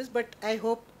to this, but I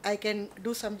hope I can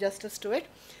do some justice to it.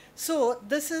 So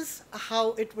this is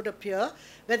how it would appear,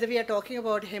 whether we are talking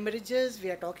about hemorrhages, we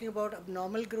are talking about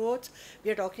abnormal growths, we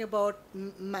are talking about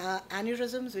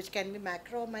aneurysms, which can be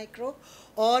macro or micro,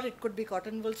 or it could be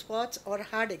cotton wool spots or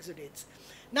hard exudates.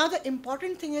 Now the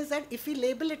important thing is that if we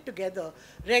label it together,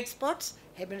 red spots,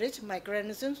 hemorrhage,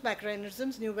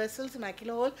 macroaneurysms, new vessels, macular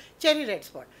hole, cherry red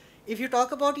spot. If you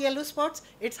talk about yellow spots,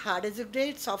 it's hard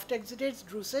exudates, soft exudates,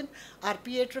 drusen,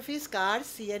 RP atrophy, scars,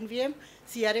 CNVM,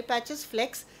 CRA patches,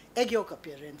 flex, egg yolk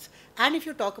appearance. And if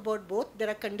you talk about both, there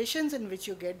are conditions in which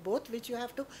you get both, which you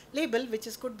have to label, which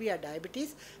could be a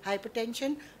diabetes,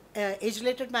 hypertension,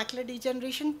 age-related macular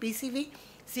degeneration, PCV,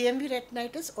 CMV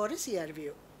retinitis, or a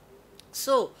CRVO.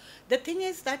 So the thing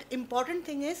is that important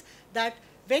thing is that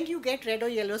when you get red or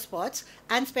yellow spots,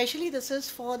 and especially this is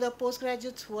for the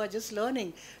postgraduates who are just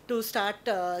learning to start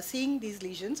seeing these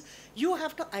lesions, you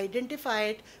have to identify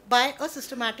it by a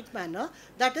systematic manner.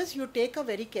 That is, you take a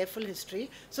very careful history.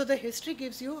 So the history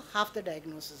gives you half the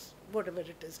diagnosis, whatever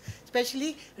it is.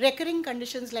 Especially recurring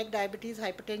conditions like diabetes,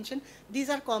 hypertension, these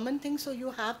are common things, so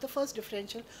you have the first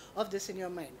differential of this in your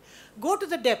mind. Go to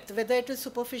the depth, whether it is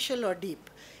superficial or deep.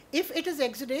 If it is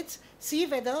exudates, see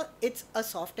whether it's a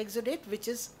soft exudate, which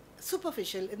is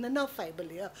superficial in the nerve fiber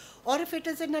layer, or if it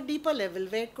is in a deeper level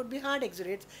where it could be hard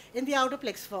exudates in the outer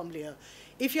plexiform layer.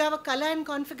 If you have a color and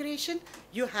configuration,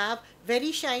 you have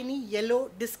very shiny yellow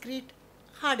discrete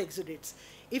hard exudates.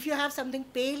 If you have something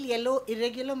pale yellow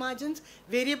irregular margins,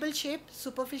 variable shape,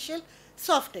 superficial,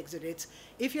 soft exudates.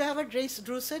 If you have a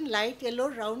drusen, light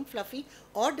yellow, round, fluffy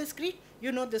or discrete,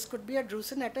 you know this could be a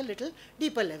drusen at a little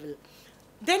deeper level.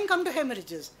 Then come to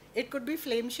hemorrhages. It could be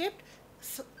flame-shaped,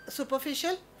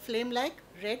 superficial, flame-like,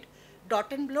 red,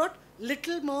 dot and blot,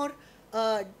 little more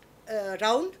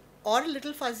round or a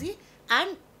little fuzzy,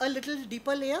 and a little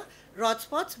deeper layer, rod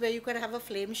spots, where you can have a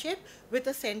flame shape with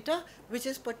a center which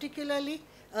is particularly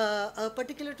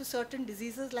particular to certain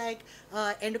diseases like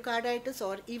endocarditis,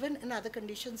 or even in other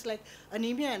conditions like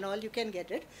anemia and all, you can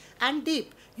get it. And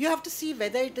deep, you have to see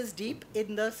whether it is deep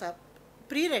in the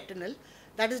pre-retinal.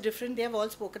 That is different. They have all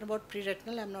spoken about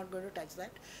pre-retinal. I'm not going to touch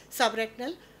that.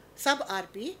 Subretinal,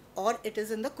 sub-RP, or it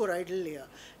is in the choroidal layer.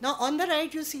 Now, on the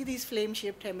right, you see these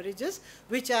flame-shaped hemorrhages,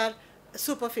 which are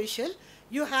superficial.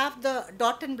 You have the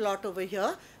dot and blot over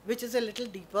here, which is a little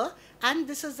deeper. And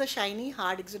this is the shiny,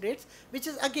 hard exudates, which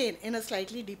is, again, in a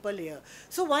slightly deeper layer.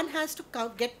 So one has to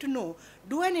get to know,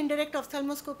 do an indirect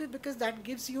ophthalmoscopy, because that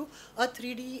gives you a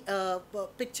 3D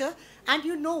picture, and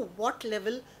you know what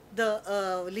level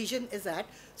the lesion is at,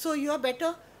 so you are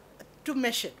better to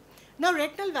mesh it. Now,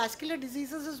 retinal vascular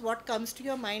diseases is what comes to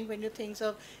your mind when you think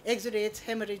of exudates,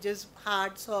 hemorrhages,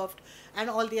 hard, soft, and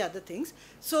all the other things.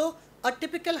 So, a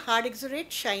typical hard exudate,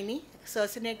 shiny,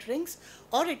 circinate rings,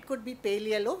 or it could be pale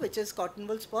yellow, which is cotton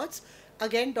wool spots.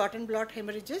 Again, dot and blot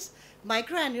hemorrhages,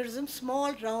 microaneurysm,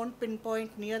 small round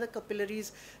pinpoint near the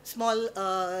capillaries, small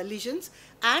lesions,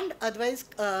 and otherwise,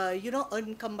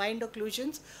 combined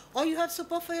occlusions, or you have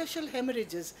superficial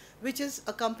hemorrhages, which is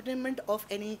accompaniment of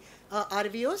any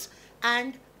RVOs,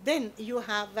 and then you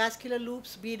have vascular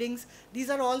loops, beadings.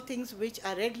 These are all things which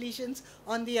are red lesions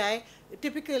on the eye,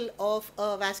 typical of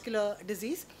a vascular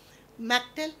disease.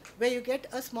 Mactel, where you get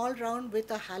a small round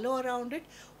with a halo around it,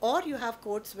 or you have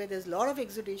coats where there's a lot of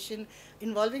exudation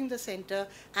involving the center,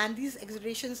 and these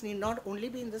exudations need not only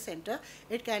be in the center,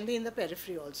 it can be in the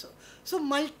periphery also. So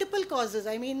multiple causes,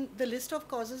 I mean the list of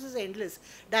causes is endless.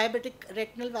 Diabetic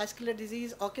retinal vascular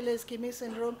disease, ocular ischemic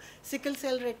syndrome, sickle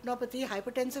cell retinopathy,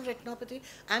 hypertensive retinopathy.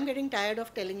 I'm getting tired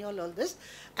of telling you all this.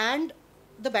 And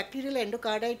the bacterial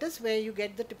endocarditis, where you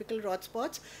get the typical rot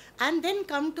spots, and then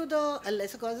come to the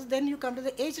lesser causes, then you come to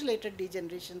the age-related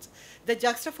degenerations, the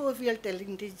juxtafoveal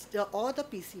telangiectasia or the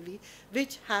PCV,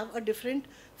 which have a different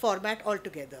format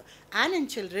altogether. And in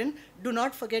children, do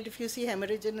not forget, if you see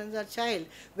hemorrhage in a child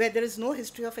where there is no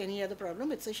history of any other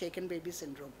problem, it's a shaken baby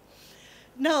syndrome.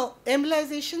 Now,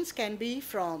 embolizations can be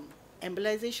from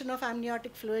embolization of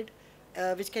amniotic fluid,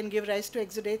 which can give rise to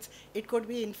exudates. It could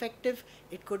be infective,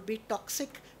 it could be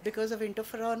toxic because of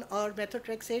interferon or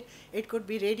methotrexate, it could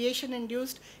be radiation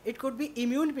induced, it could be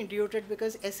immune mediated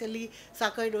because SLE,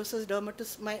 sarcoidosis,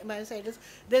 dermatomyositis.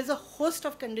 There's a host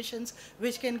of conditions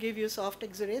which can give you soft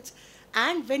exudates.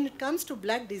 And when it comes to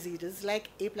blood diseases like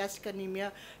aplastic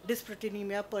anemia,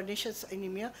 dysproteinemia, pernicious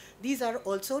anemia, these are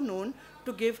also known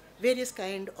to give various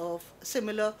kind of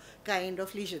similar kind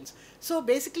of lesions. So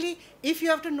basically, if you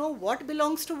have to know what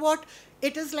belongs to what,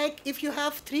 it is like if you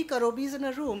have 3 Karobis in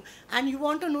a room and you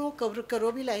want to know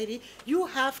Karobi Lahiri, you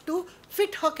have to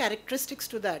fit her characteristics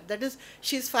to that. That is,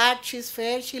 she's fat, she's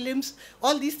fair, she limps,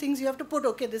 all these things you have to put,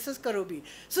 okay, this is Karobi.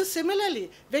 So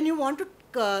similarly, when you want to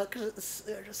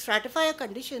stratify a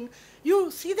condition,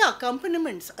 you see the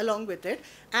accompaniments along with it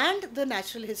and the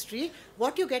natural history,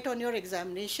 what you get on your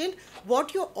examination,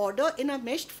 what you order in a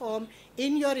meshed form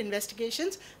in your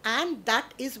investigations, and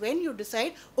that is when you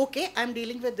decide, okay, I'm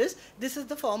dealing with this, this is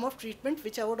the form of treatment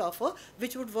which I would offer,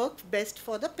 which would work best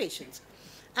for the patients.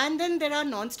 And then there are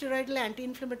non-steroidal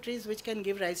anti-inflammatories which can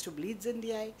give rise to bleeds in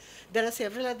the eye. There are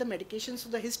several other medications. So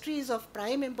the history is of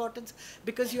prime importance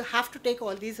because you have to take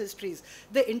all these histories.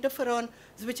 The interferons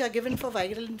which are given for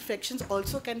viral infections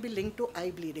also can be linked to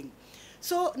eye bleeding.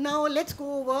 So now let's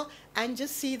go over and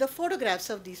just see the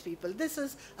photographs of these people. This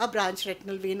is a branch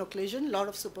retinal vein occlusion, lot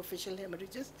of superficial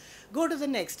hemorrhages. Go to the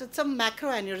next. It's a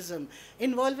macroaneurysm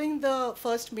involving the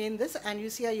first main this, and you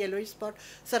see a yellowish spot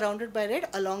surrounded by red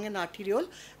along an arteriole,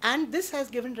 and this has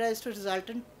given rise to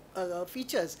resultant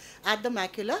features at the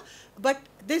macula, but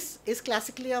this is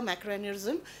classically a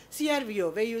macroaneurysm,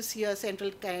 CRVO, where you see a central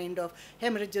kind of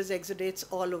hemorrhages, exudates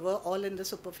all over, all in the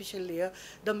superficial layer.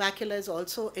 The macula is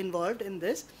also involved in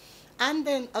this. And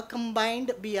then a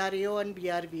combined BRAO and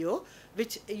BRVO,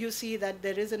 which you see that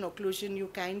there is an occlusion, you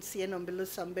can see an umbilus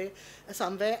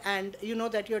somewhere, and you know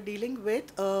that you're dealing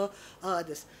with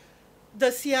this. The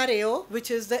CRAO,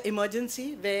 which is the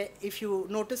emergency, where if you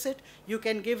notice it, you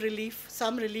can give relief,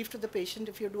 some relief to the patient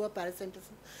if you do a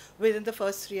paracentesis within the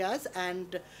first 3 hours,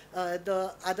 and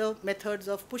the other methods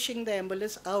of pushing the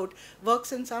embolus out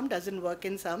works in some, doesn't work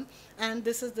in some, and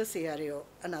this is the CRAO,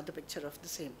 another picture of the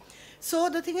same. So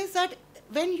the thing is that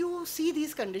when you see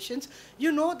these conditions,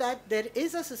 you know that there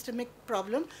is a systemic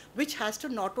problem which has to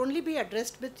not only be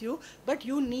addressed with you, but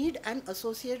you need an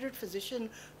associated physician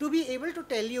to be able to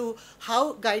tell you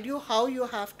how, guide you how you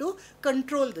have to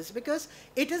control this, because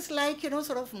it is like, you know,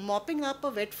 sort of mopping up a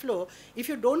wet floor. If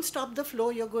you don't stop the flow,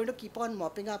 you're going to keep on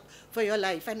mopping up for your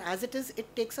life, and as it is,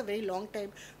 it takes a very long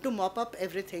time to mop up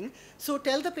everything. So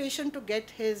tell the patient to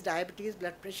get his diabetes,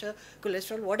 blood pressure,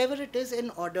 cholesterol, whatever it is in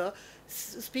order.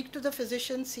 Speak to the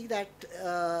physician, see that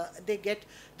they get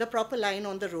the proper line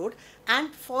on the road,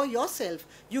 and for yourself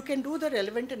you can do the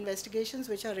relevant investigations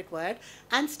which are required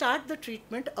and start the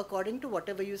treatment according to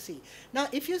whatever you see. Now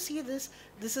if you see this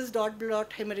is dot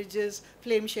blot hemorrhages,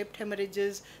 flame shaped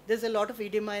hemorrhages, there's a lot of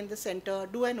edema in the center,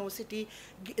 do an OCT,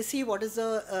 see what is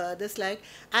the this like,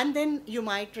 and then you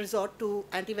might resort to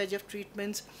anti-VEGF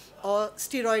treatments or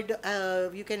steroid,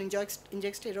 you can inject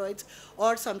steroids,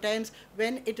 or sometimes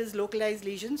when it is localized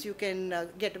lesions you can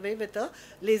get away with a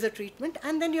laser treatment,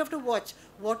 and then you have to watch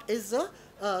what is the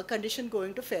condition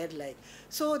going to fare like.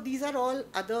 So these are all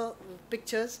other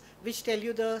pictures which tell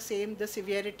you the same, the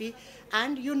severity,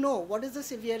 and you know what is the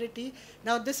severity.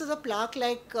 Now this is a plaque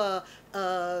like,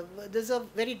 this is a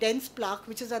very dense plaque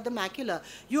which is at the macula.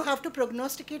 You have to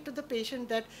prognosticate to the patient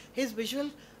that his visual,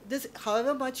 this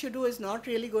however much you do is not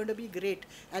really going to be great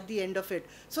at the end of it.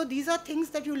 So these are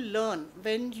things that you learn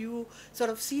when you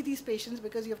sort of see these patients,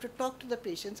 because you have to talk to the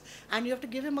patients and you have to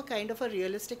give him a kind of a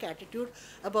realistic attitude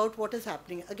about what is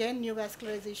happening. Again,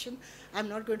 neovascularization, I'm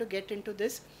not going to get into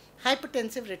this.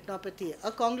 Hypertensive retinopathy,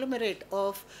 a conglomerate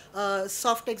of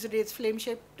soft exudates,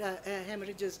 flame-shaped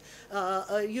hemorrhages,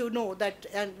 you know that,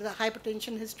 and the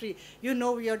hypertension history, you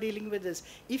know we are dealing with this.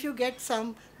 If you get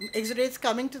some exudates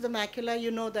coming to the macula,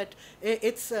 you know that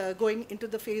it's going into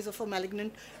the phase of a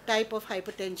malignant type of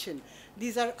hypertension.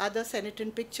 These are other senator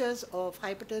pictures of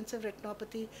hypertensive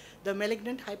retinopathy, the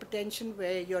malignant hypertension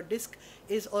where your disc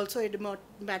is also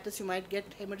edematous, you might get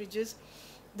hemorrhages.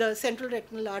 The central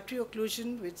retinal artery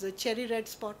occlusion with the cherry red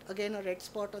spot, again a red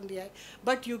spot on the eye,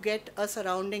 but you get a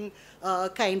surrounding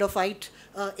kind of white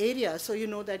area, so you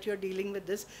know that you're dealing with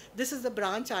this. This is the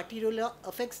branch arteriola,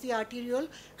 affects the arteriole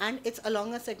and it's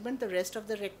along a segment, the rest of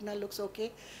the retina looks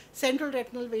okay. Central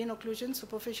retinal vein occlusion,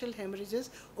 superficial hemorrhages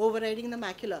overriding the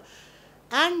macula.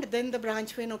 And then the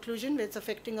branch vein occlusion, where it's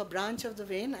affecting a branch of the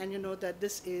vein, and you know that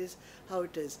this is how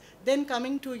it is. Then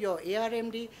coming to your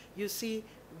ARMD, you see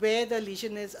where the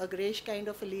lesion is, a grayish kind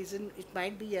of a lesion, it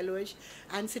might be yellowish,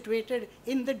 and situated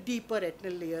in the deeper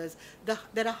retinal layers.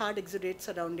 There are hard exudates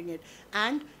surrounding it,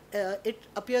 and it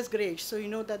appears grayish, so you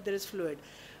know that there is fluid.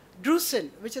 Drusen,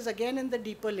 which is again in the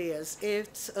deeper layers,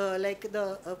 it's like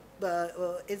the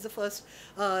is the first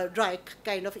dry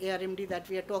kind of ARMD that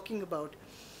we are talking about.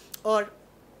 Or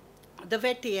the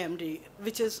wet AMD,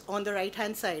 which is on the right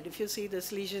hand side. If you see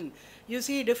this lesion, you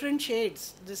see different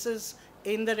shades. This is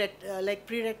in the like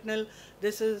pre-retinal,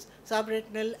 this is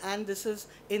subretinal, and this is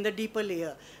in the deeper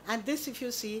layer. And this, if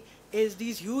you see, is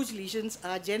these huge lesions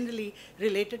are generally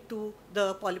related to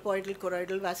the polypoidal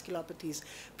choroidal vasculopathies.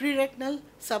 Pre-retinal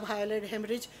subhyaloid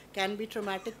hemorrhage can be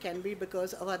traumatic, can be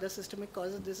because of other systemic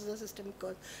causes. This is a systemic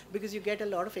cause because you get a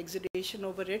lot of exudation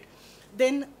over it.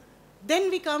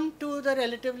 Then we come to the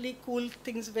relatively cool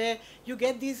things where you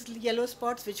get these yellow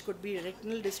spots, which could be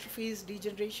retinal dystrophies,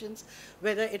 degenerations,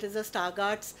 whether it is a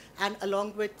Stargardt's and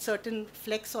along with certain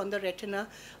flecks on the retina,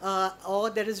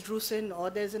 or there is drusen, or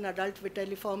there's an adult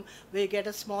vitelliform where you get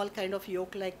a small kind of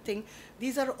yolk-like thing.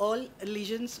 These are all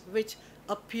lesions which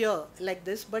appear like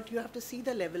this, but you have to see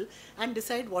the level and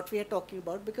decide what we are talking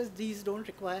about, because these don't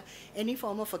require any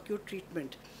form of acute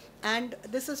treatment. And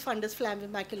this is fundus flammea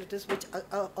maculatus, which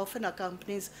often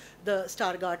accompanies the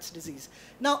Stargardt's disease.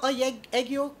 Now, a egg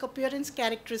yolk appearance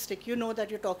characteristic, you know that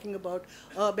you're talking about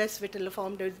best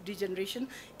vitelliform degeneration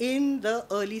in the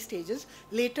early stages.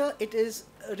 Later, it is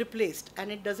replaced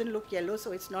and it doesn't look yellow,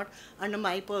 so it's not under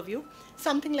my purview.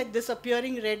 Something like this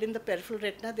appearing red in the peripheral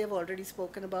retina, they've already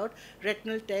spoken about.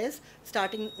 Retinal tears,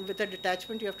 starting with a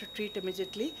detachment, you have to treat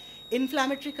immediately.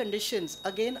 Inflammatory conditions,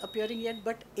 again appearing yet,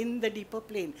 but in the deeper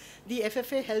plane. The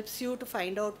FFA helps you to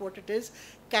find out what it is,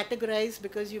 categorize,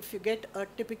 because if you get a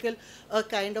typical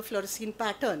kind of fluorescein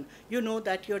pattern, you know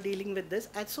that you're dealing with this.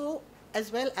 And so,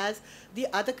 as well as the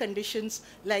other conditions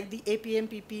like the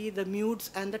APMPP, the mudes,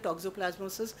 and the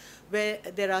toxoplasmosis, where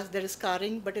there is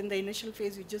scarring, but in the initial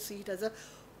phase, you just see it as a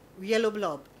yellow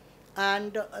blob.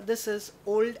 And this is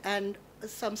old, and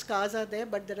some scars are there,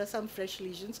 but there are some fresh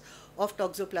lesions of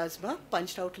toxoplasma,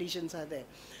 punched out lesions are there.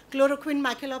 Chloroquine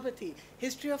maculopathy,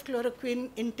 history of chloroquine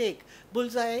intake,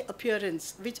 bullseye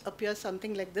appearance, which appears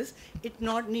something like this. It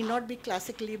need not be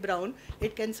classically brown.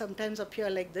 It can sometimes appear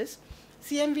like this.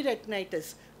 CMV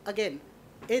retinitis, again,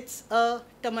 it's a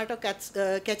tomato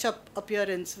ketchup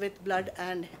appearance with blood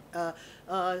and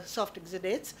soft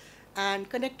exudates. And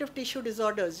connective tissue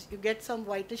disorders, you get some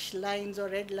whitish lines or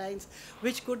red lines,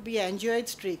 which could be angioid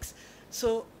streaks.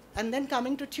 So, and then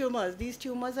coming to tumors, these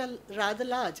tumors are rather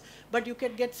large, but you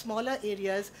can get smaller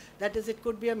areas. That is, it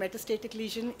could be a metastatic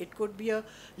lesion, it could be a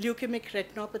leukemic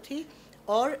retinopathy,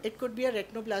 or it could be a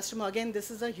retinoblastoma. Again,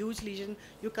 this is a huge lesion,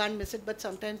 you can't miss it, but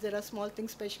sometimes there are small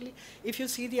things, especially if you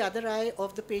see the other eye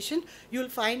of the patient, you'll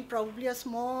find probably a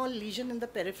small lesion in the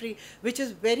periphery, which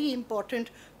is very important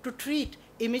to treat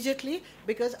immediately,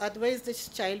 because otherwise this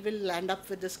child will land up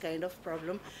with this kind of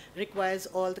problem, requires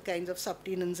all the kinds of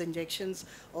subtenons injections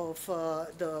of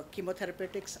the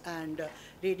chemotherapeutics and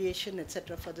radiation,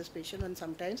 etc. for this patient, and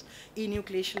sometimes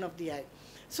enucleation of the eye.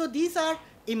 So these are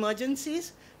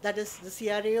emergencies, that is the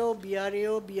CRAO,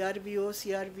 BRAO, BRVO,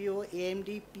 CRVO,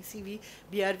 AMD, PCV,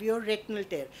 BRVO, retinal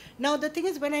tear. Now the thing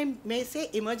is, when I may say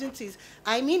emergencies,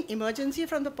 I mean emergency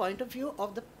from the point of view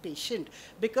of the patient,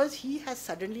 because he has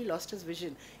suddenly lost his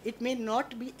vision. It may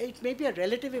not be, it may be a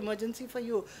relative emergency for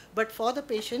you, but for the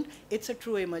patient, it's a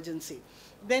true emergency.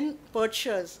 Then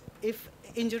punctures, if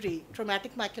injury,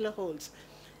 traumatic macular holes,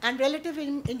 and relative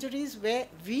injuries where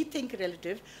we think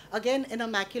relative, again in a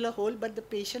macular hole, but the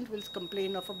patient will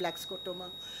complain of a black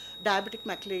scotoma, diabetic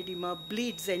macular edema,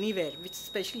 bleeds anywhere, which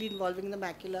especially involving the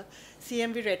macula,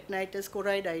 CMV retinitis,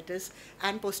 choroiditis,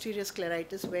 and posterior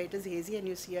scleritis, where it is hazy and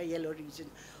you see a yellow region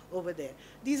over there.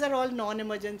 These are all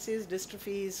non-emergencies,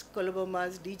 dystrophies,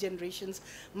 colobomas, degenerations,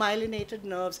 myelinated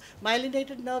nerves.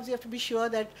 Myelinated nerves, you have to be sure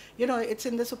that, you know, it's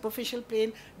in the superficial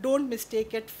plane. Don't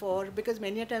mistake it for, because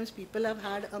many a times people have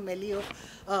had a melee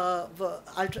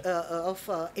of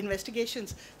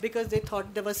investigations because they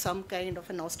thought there was some kind of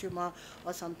an osteoma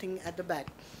or something at the back.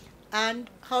 And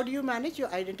how do you manage? You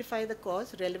identify the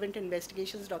cause, relevant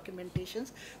investigations,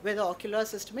 documentations, whether ocular or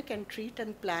systemic, and treat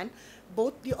and plan.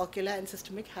 Both the ocular and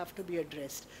systemic have to be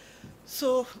addressed.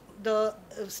 So the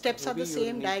steps are the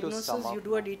same. Diagnosis, you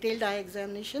do a detailed eye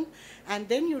examination, and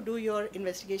then you do your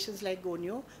investigations like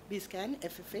gonio, B-scan,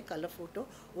 FFA, color photo,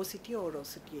 OCT or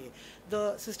OCTA.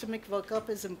 The systemic workup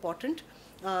is important.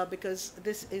 Because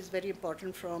this is very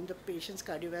important from the patient's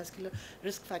cardiovascular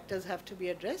risk factors have to be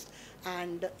addressed,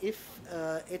 and if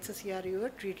it's a CRUO,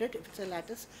 treat it. If it's a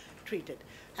lattice, treat it.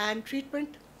 And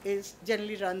treatment is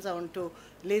generally runs on to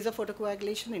laser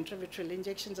photocoagulation, intravitreal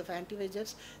injections of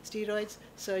anti-VEGFs, steroids,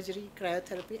 surgery,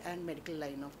 cryotherapy, and medical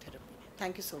line of therapy.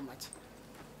 Thank you so much.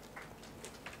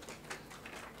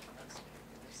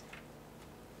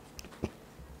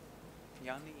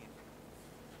 Yani.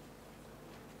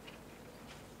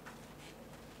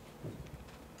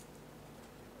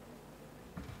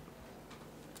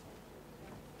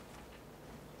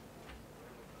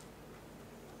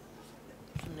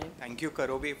 Thank you,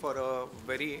 Karobi, for a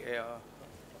very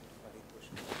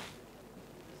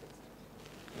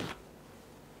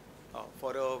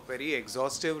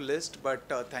exhaustive list. But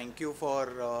thank you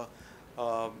for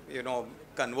you know,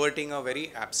 converting a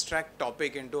very abstract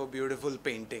topic into a beautiful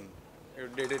painting. You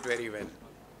did it very well.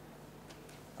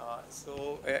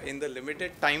 So in the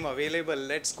limited time available,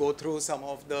 let's go through some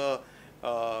of the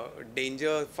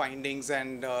danger findings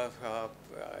and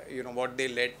you know, what they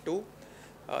led to.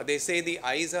 They say the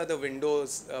eyes are the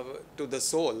windows to the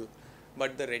soul,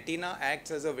 but the retina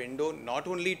acts as a window not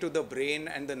only to the brain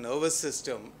and the nervous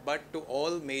system, but to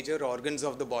all major organs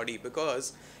of the body.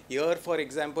 Because here, for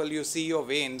example, you see your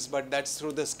veins, but that's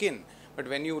through the skin. But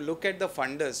when you look at the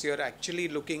fundus, you're actually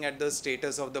looking at the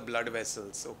status of the blood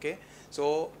vessels, okay?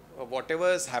 So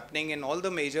whatever is happening in all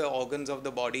the major organs of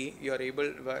the body, you're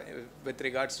able, with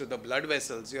regards to the blood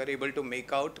vessels, you're able to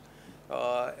make out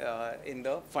in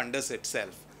the fundus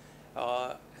itself.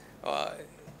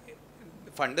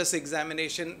 Fundus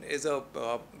examination is a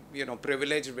you know,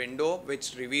 privileged window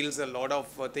which reveals a lot of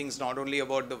things, not only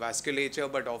about the vasculature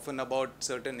but often about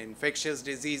certain infectious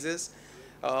diseases.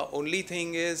 Only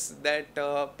thing is that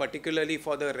particularly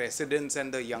for the residents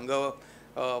and the younger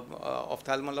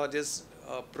ophthalmologists,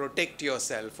 protect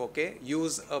yourself, okay?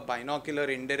 Use a binocular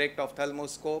indirect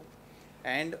ophthalmoscope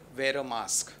and wear a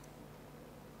mask.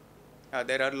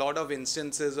 There are a lot of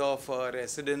instances of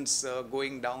residents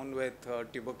going down with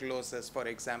tuberculosis, for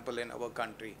example, in our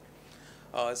country.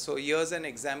 So here's an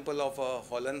example of a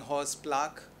Hollenhorst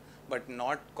plaque, but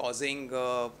not causing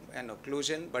an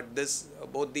occlusion. But this,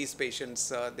 both these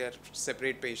patients, they're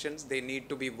separate patients. They need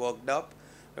to be worked up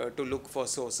to look for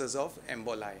sources of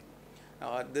emboli.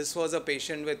 This was a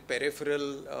patient with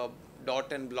peripheral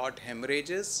dot and blot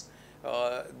hemorrhages.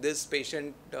 This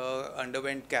patient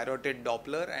underwent carotid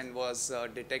Doppler and was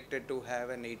detected to have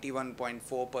an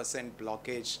 81.4%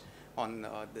 blockage on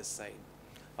this side.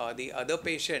 The other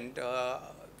patient,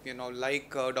 you know,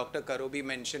 like Dr. Karobi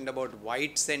mentioned about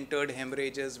white-centered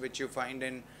hemorrhages, which you find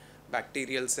in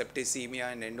bacterial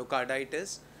septicemia and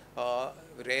endocarditis,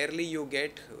 rarely you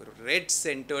get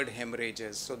red-centered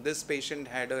hemorrhages. So this patient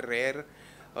had a rare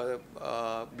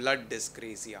blood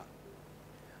dyscrasia.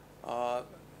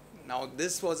 Now,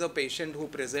 this was a patient who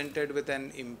presented with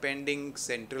an impending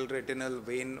central retinal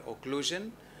vein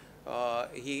occlusion.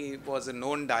 He was a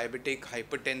known diabetic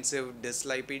hypertensive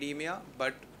dyslipidemia,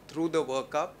 but through the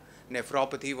workup,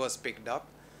 nephropathy was picked up.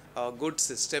 Good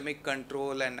systemic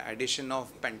control and addition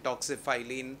of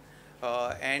pentoxifylline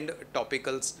and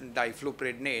topical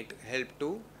difluprednate helped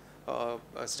to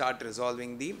start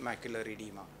resolving the macular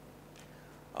edema.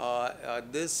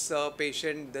 This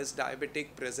patient, this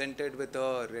diabetic presented with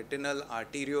a retinal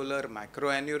arteriolar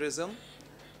macroaneurysm,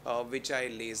 which I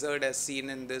lasered as seen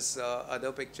in this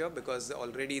other picture, because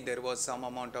already there was some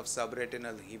amount of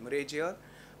subretinal hemorrhage here,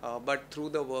 but through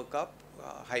the workup,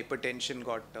 hypertension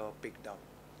got picked up.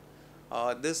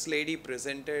 This lady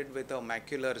presented with a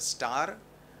macular star.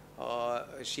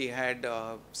 She had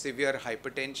severe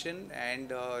hypertension,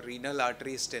 and renal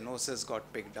artery stenosis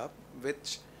got picked up,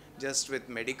 which just with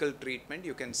medical treatment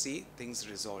you can see things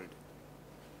resolved.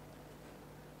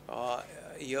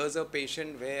 Here's a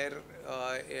patient where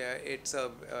it's a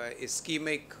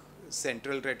ischemic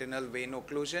central retinal vein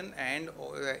occlusion, and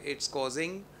it's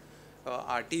causing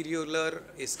arteriolar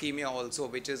ischemia also,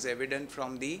 which is evident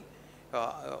from the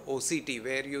OCT,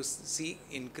 where you see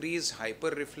increased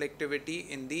hyperreflectivity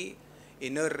in the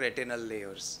inner retinal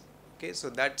layers. Okay, so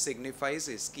that signifies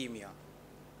ischemia,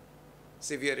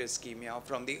 severe ischemia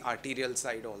from the arterial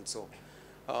side also.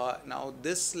 Now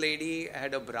this lady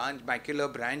had a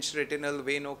macular branch retinal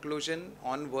vein occlusion.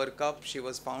 On workup, she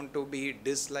was found to be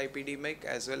dyslipidemic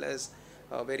as well as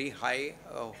very high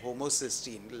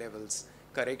homocysteine levels.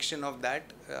 Correction of that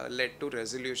led to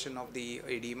resolution of the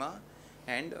edema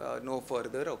and no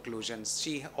further occlusions.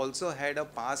 She also had a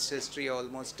past history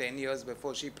almost 10 years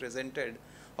before she presented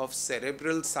of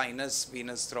cerebral sinus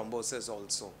venous thrombosis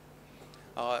also.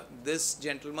 This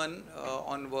gentleman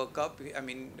on workup,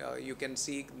 you can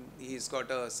see he's got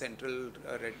a central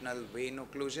retinal vein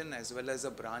occlusion as well as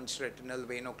a branch retinal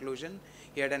vein occlusion.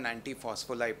 He had an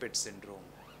antiphospholipid syndrome.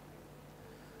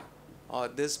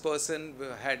 This person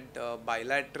had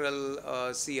bilateral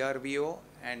CRVO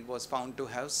and was found to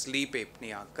have sleep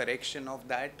apnea. Correction of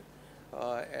that,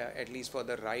 at least for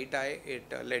the right eye, it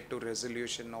led to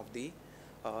resolution of the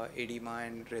edema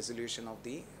and resolution of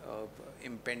the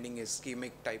impending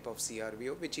ischemic type of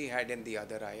CRVO, which he had in the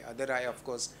other eye. Other eye, of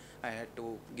course, I had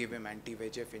to give him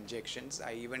anti-VEGF injections.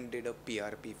 I even did a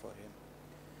PRP for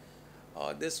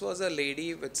him. This was a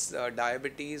lady with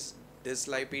diabetes,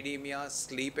 dyslipidemia,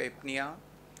 sleep apnea,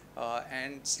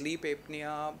 and sleep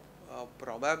apnea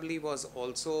probably was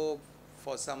also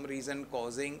for some reason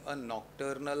causing a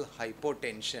nocturnal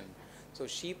hypotension. So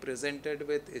she presented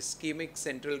with ischemic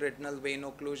central retinal vein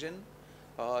occlusion.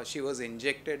 She was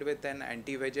injected with an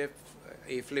anti-VEGF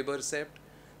aflibercept.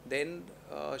 Then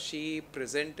she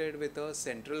presented with a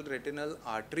central retinal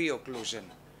artery occlusion.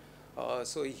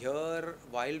 So here,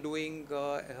 while doing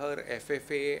her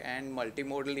FFA and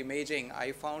multimodal imaging,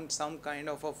 I found some kind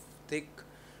of a thick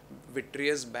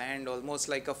vitreous band, almost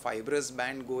like a fibrous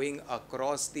band going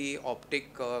across the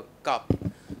optic cup.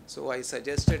 So I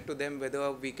suggested to them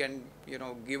whether we can,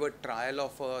 give a trial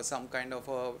of some kind of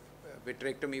a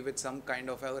vitrectomy with some kind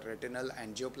of a retinal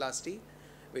angioplasty,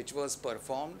 which was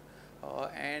performed,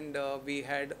 and we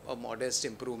had a modest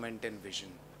improvement in vision.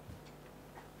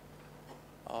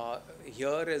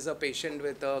 Here is a patient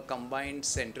with a combined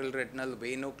central retinal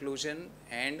vein occlusion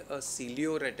and a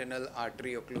cilio-retinal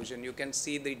artery occlusion. You can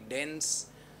see the dense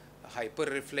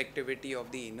hyperreflectivity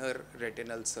of the inner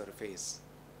retinal surface.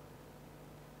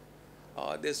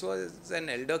 This was an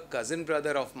elder cousin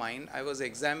brother of mine. I was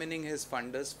examining his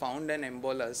fundus, found an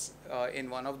embolus in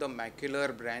one of the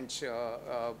macular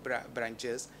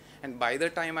branches, and by the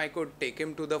time I could take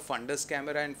him to the fundus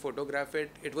camera and photograph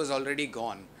it, it was already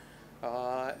gone.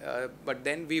 But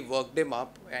then we worked him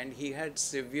up, and he had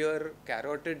severe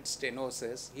carotid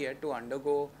stenosis. He had to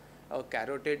undergo a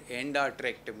carotid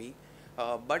endarterectomy,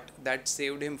 but that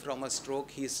saved him from a stroke.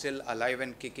 He's still alive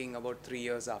and kicking about 3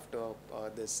 years after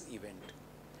this event.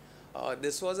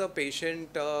 This was a patient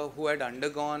who had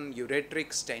undergone ureteric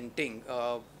stenting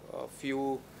a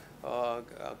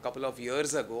couple of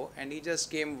years ago, and he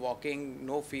just came walking,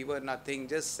 no fever, nothing,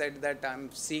 just said that I'm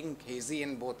seeing hazy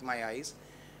in both my eyes.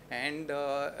 And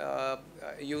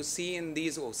you see in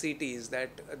these OCTs that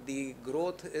the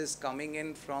growth is coming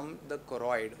in from the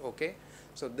choroid, okay?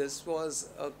 So this was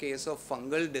a case of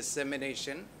fungal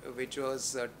dissemination, which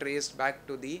was traced back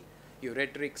to the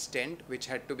ureteric stent, which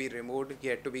had to be removed. He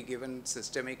had to be given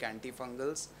systemic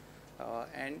antifungals,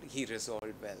 and he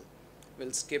resolved well.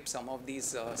 We'll skip some of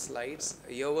these slides.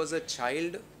 Here was a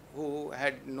child who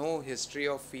had no history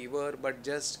of fever, but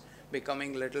just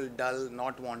becoming little dull,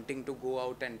 not wanting to go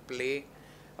out and play,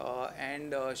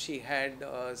 and she had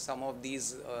some of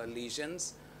these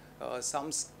lesions.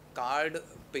 Some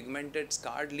pigmented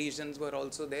scarred lesions were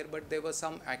also there, but there were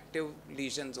some active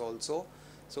lesions also.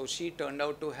 So she turned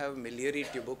out to have miliary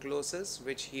tuberculosis,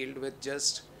 which healed with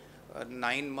just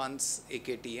 9 months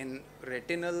AKT. In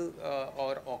retinal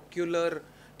or ocular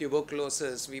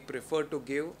tuberculosis, we prefer to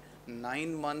give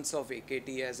 9 months of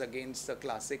AKT as against the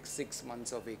classic 6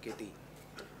 months of AKT.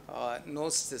 no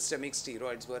systemic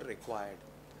steroids were required.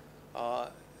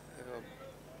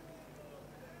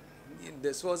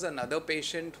 This was another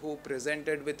patient who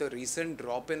presented with a recent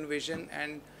drop in vision,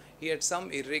 and he had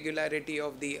some irregularity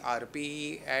of the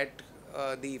RPE at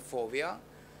the fovea,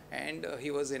 and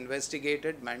he was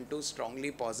investigated, MAN2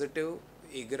 strongly positive,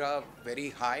 IGRA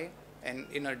very high, and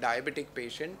in a diabetic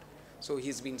patient, so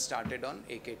he's been started on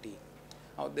AKT.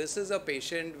 Now this is a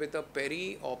patient with a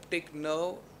perioptic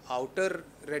nerve outer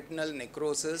retinal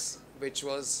necrosis, which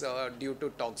was due to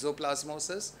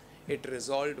toxoplasmosis. It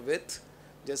resolved with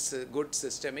just good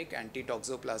systemic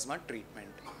anti-toxoplasma treatment.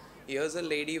 Here's a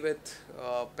lady with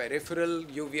peripheral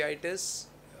uveitis.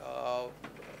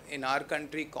 In our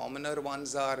country, commoner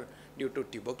ones are due to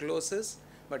tuberculosis,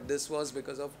 but this was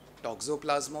because of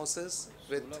toxoplasmosis.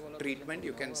 With treatment,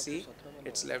 you can see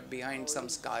it's left behind some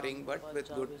scarring, but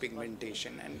with good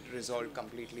pigmentation, and resolved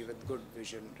completely with good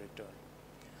vision return.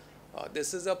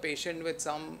 This is a patient with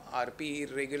some RP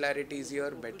irregularities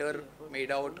here, better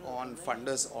made out on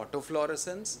fundus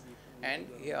autofluorescence, and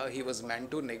he was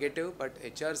MAN2 negative, but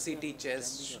HRCT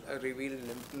chest revealed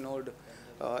lymph node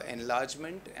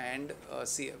enlargement and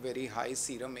very high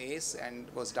serum ACE, and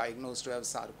was diagnosed to have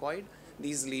sarcoid.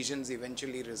 These lesions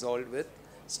eventually resolved with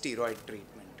steroid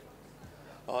treatment.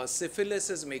 Syphilis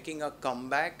is making a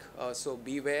comeback, so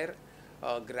beware.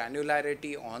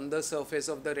 Granularity on the surface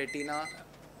of the retina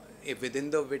within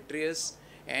the vitreous,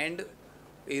 and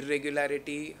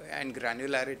irregularity and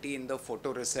granularity in the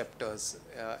photoreceptors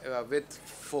with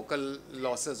focal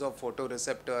losses of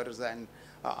photoreceptors and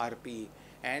RPE,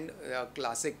 and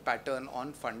classic pattern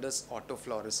on fundus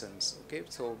autofluorescence. Okay,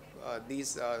 so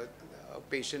these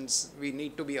patients, we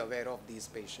need to be aware of these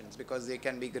patients because they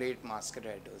can be great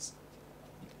masqueraders.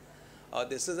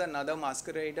 This is another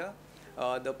masquerader.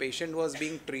 The patient was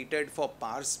being treated for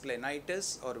pars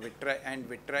planitis or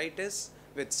vitritis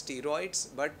with steroids,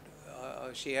 but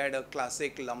she had a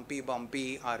classic lumpy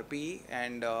bumpy RP,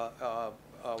 and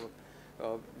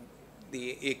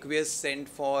the aqueous sent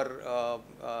for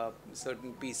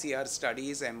certain PCR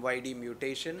studies, MYD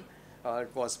mutation.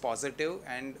 It was positive,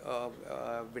 and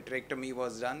vitrectomy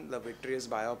was done. The vitreous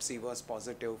biopsy was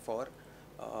positive for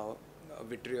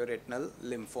vitreoretinal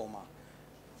lymphoma.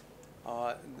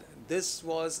 This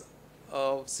was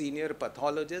a senior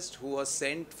pathologist who was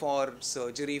sent for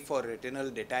surgery for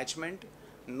retinal detachment.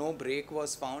 No break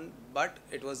was found, but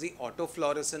it was the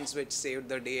autofluorescence which saved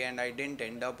the day, and I didn't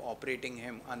end up operating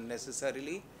him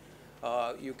unnecessarily.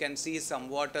 You can see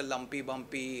somewhat a lumpy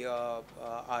bumpy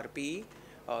RPE.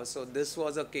 So this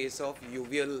was a case of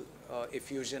uveal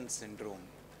effusion syndrome.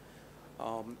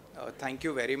 Thank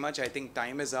you very much. I think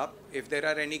time is up. If there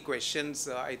are any questions,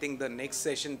 I think the next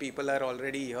session people are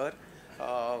already here.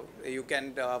 You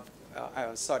can,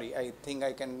 sorry, I think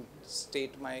I can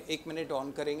state my, 1 minute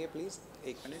on करेंगे please,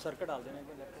 1 minute. Circuit डाल देना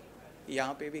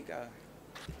यहाँ पे भी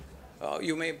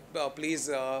you may please,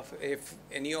 if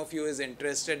any of you is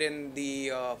interested in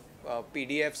the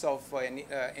PDFs of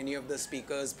any of the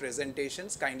speakers'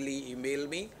 presentations, kindly email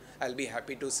me. I'll be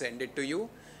happy to send it to you.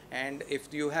 And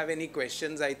if you have any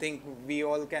questions, I think we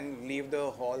all can leave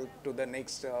the hall to the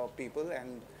next people,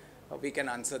 and we can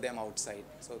answer them outside.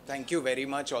 So thank you very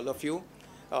much, all of you.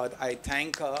 I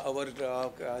thank our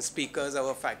speakers,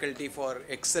 our faculty for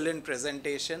excellent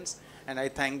presentations, and I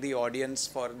thank the audience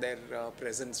for their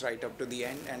presence right up to the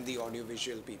end, and the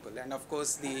audiovisual people, and of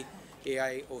course the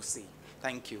AIOC.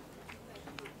 Thank you.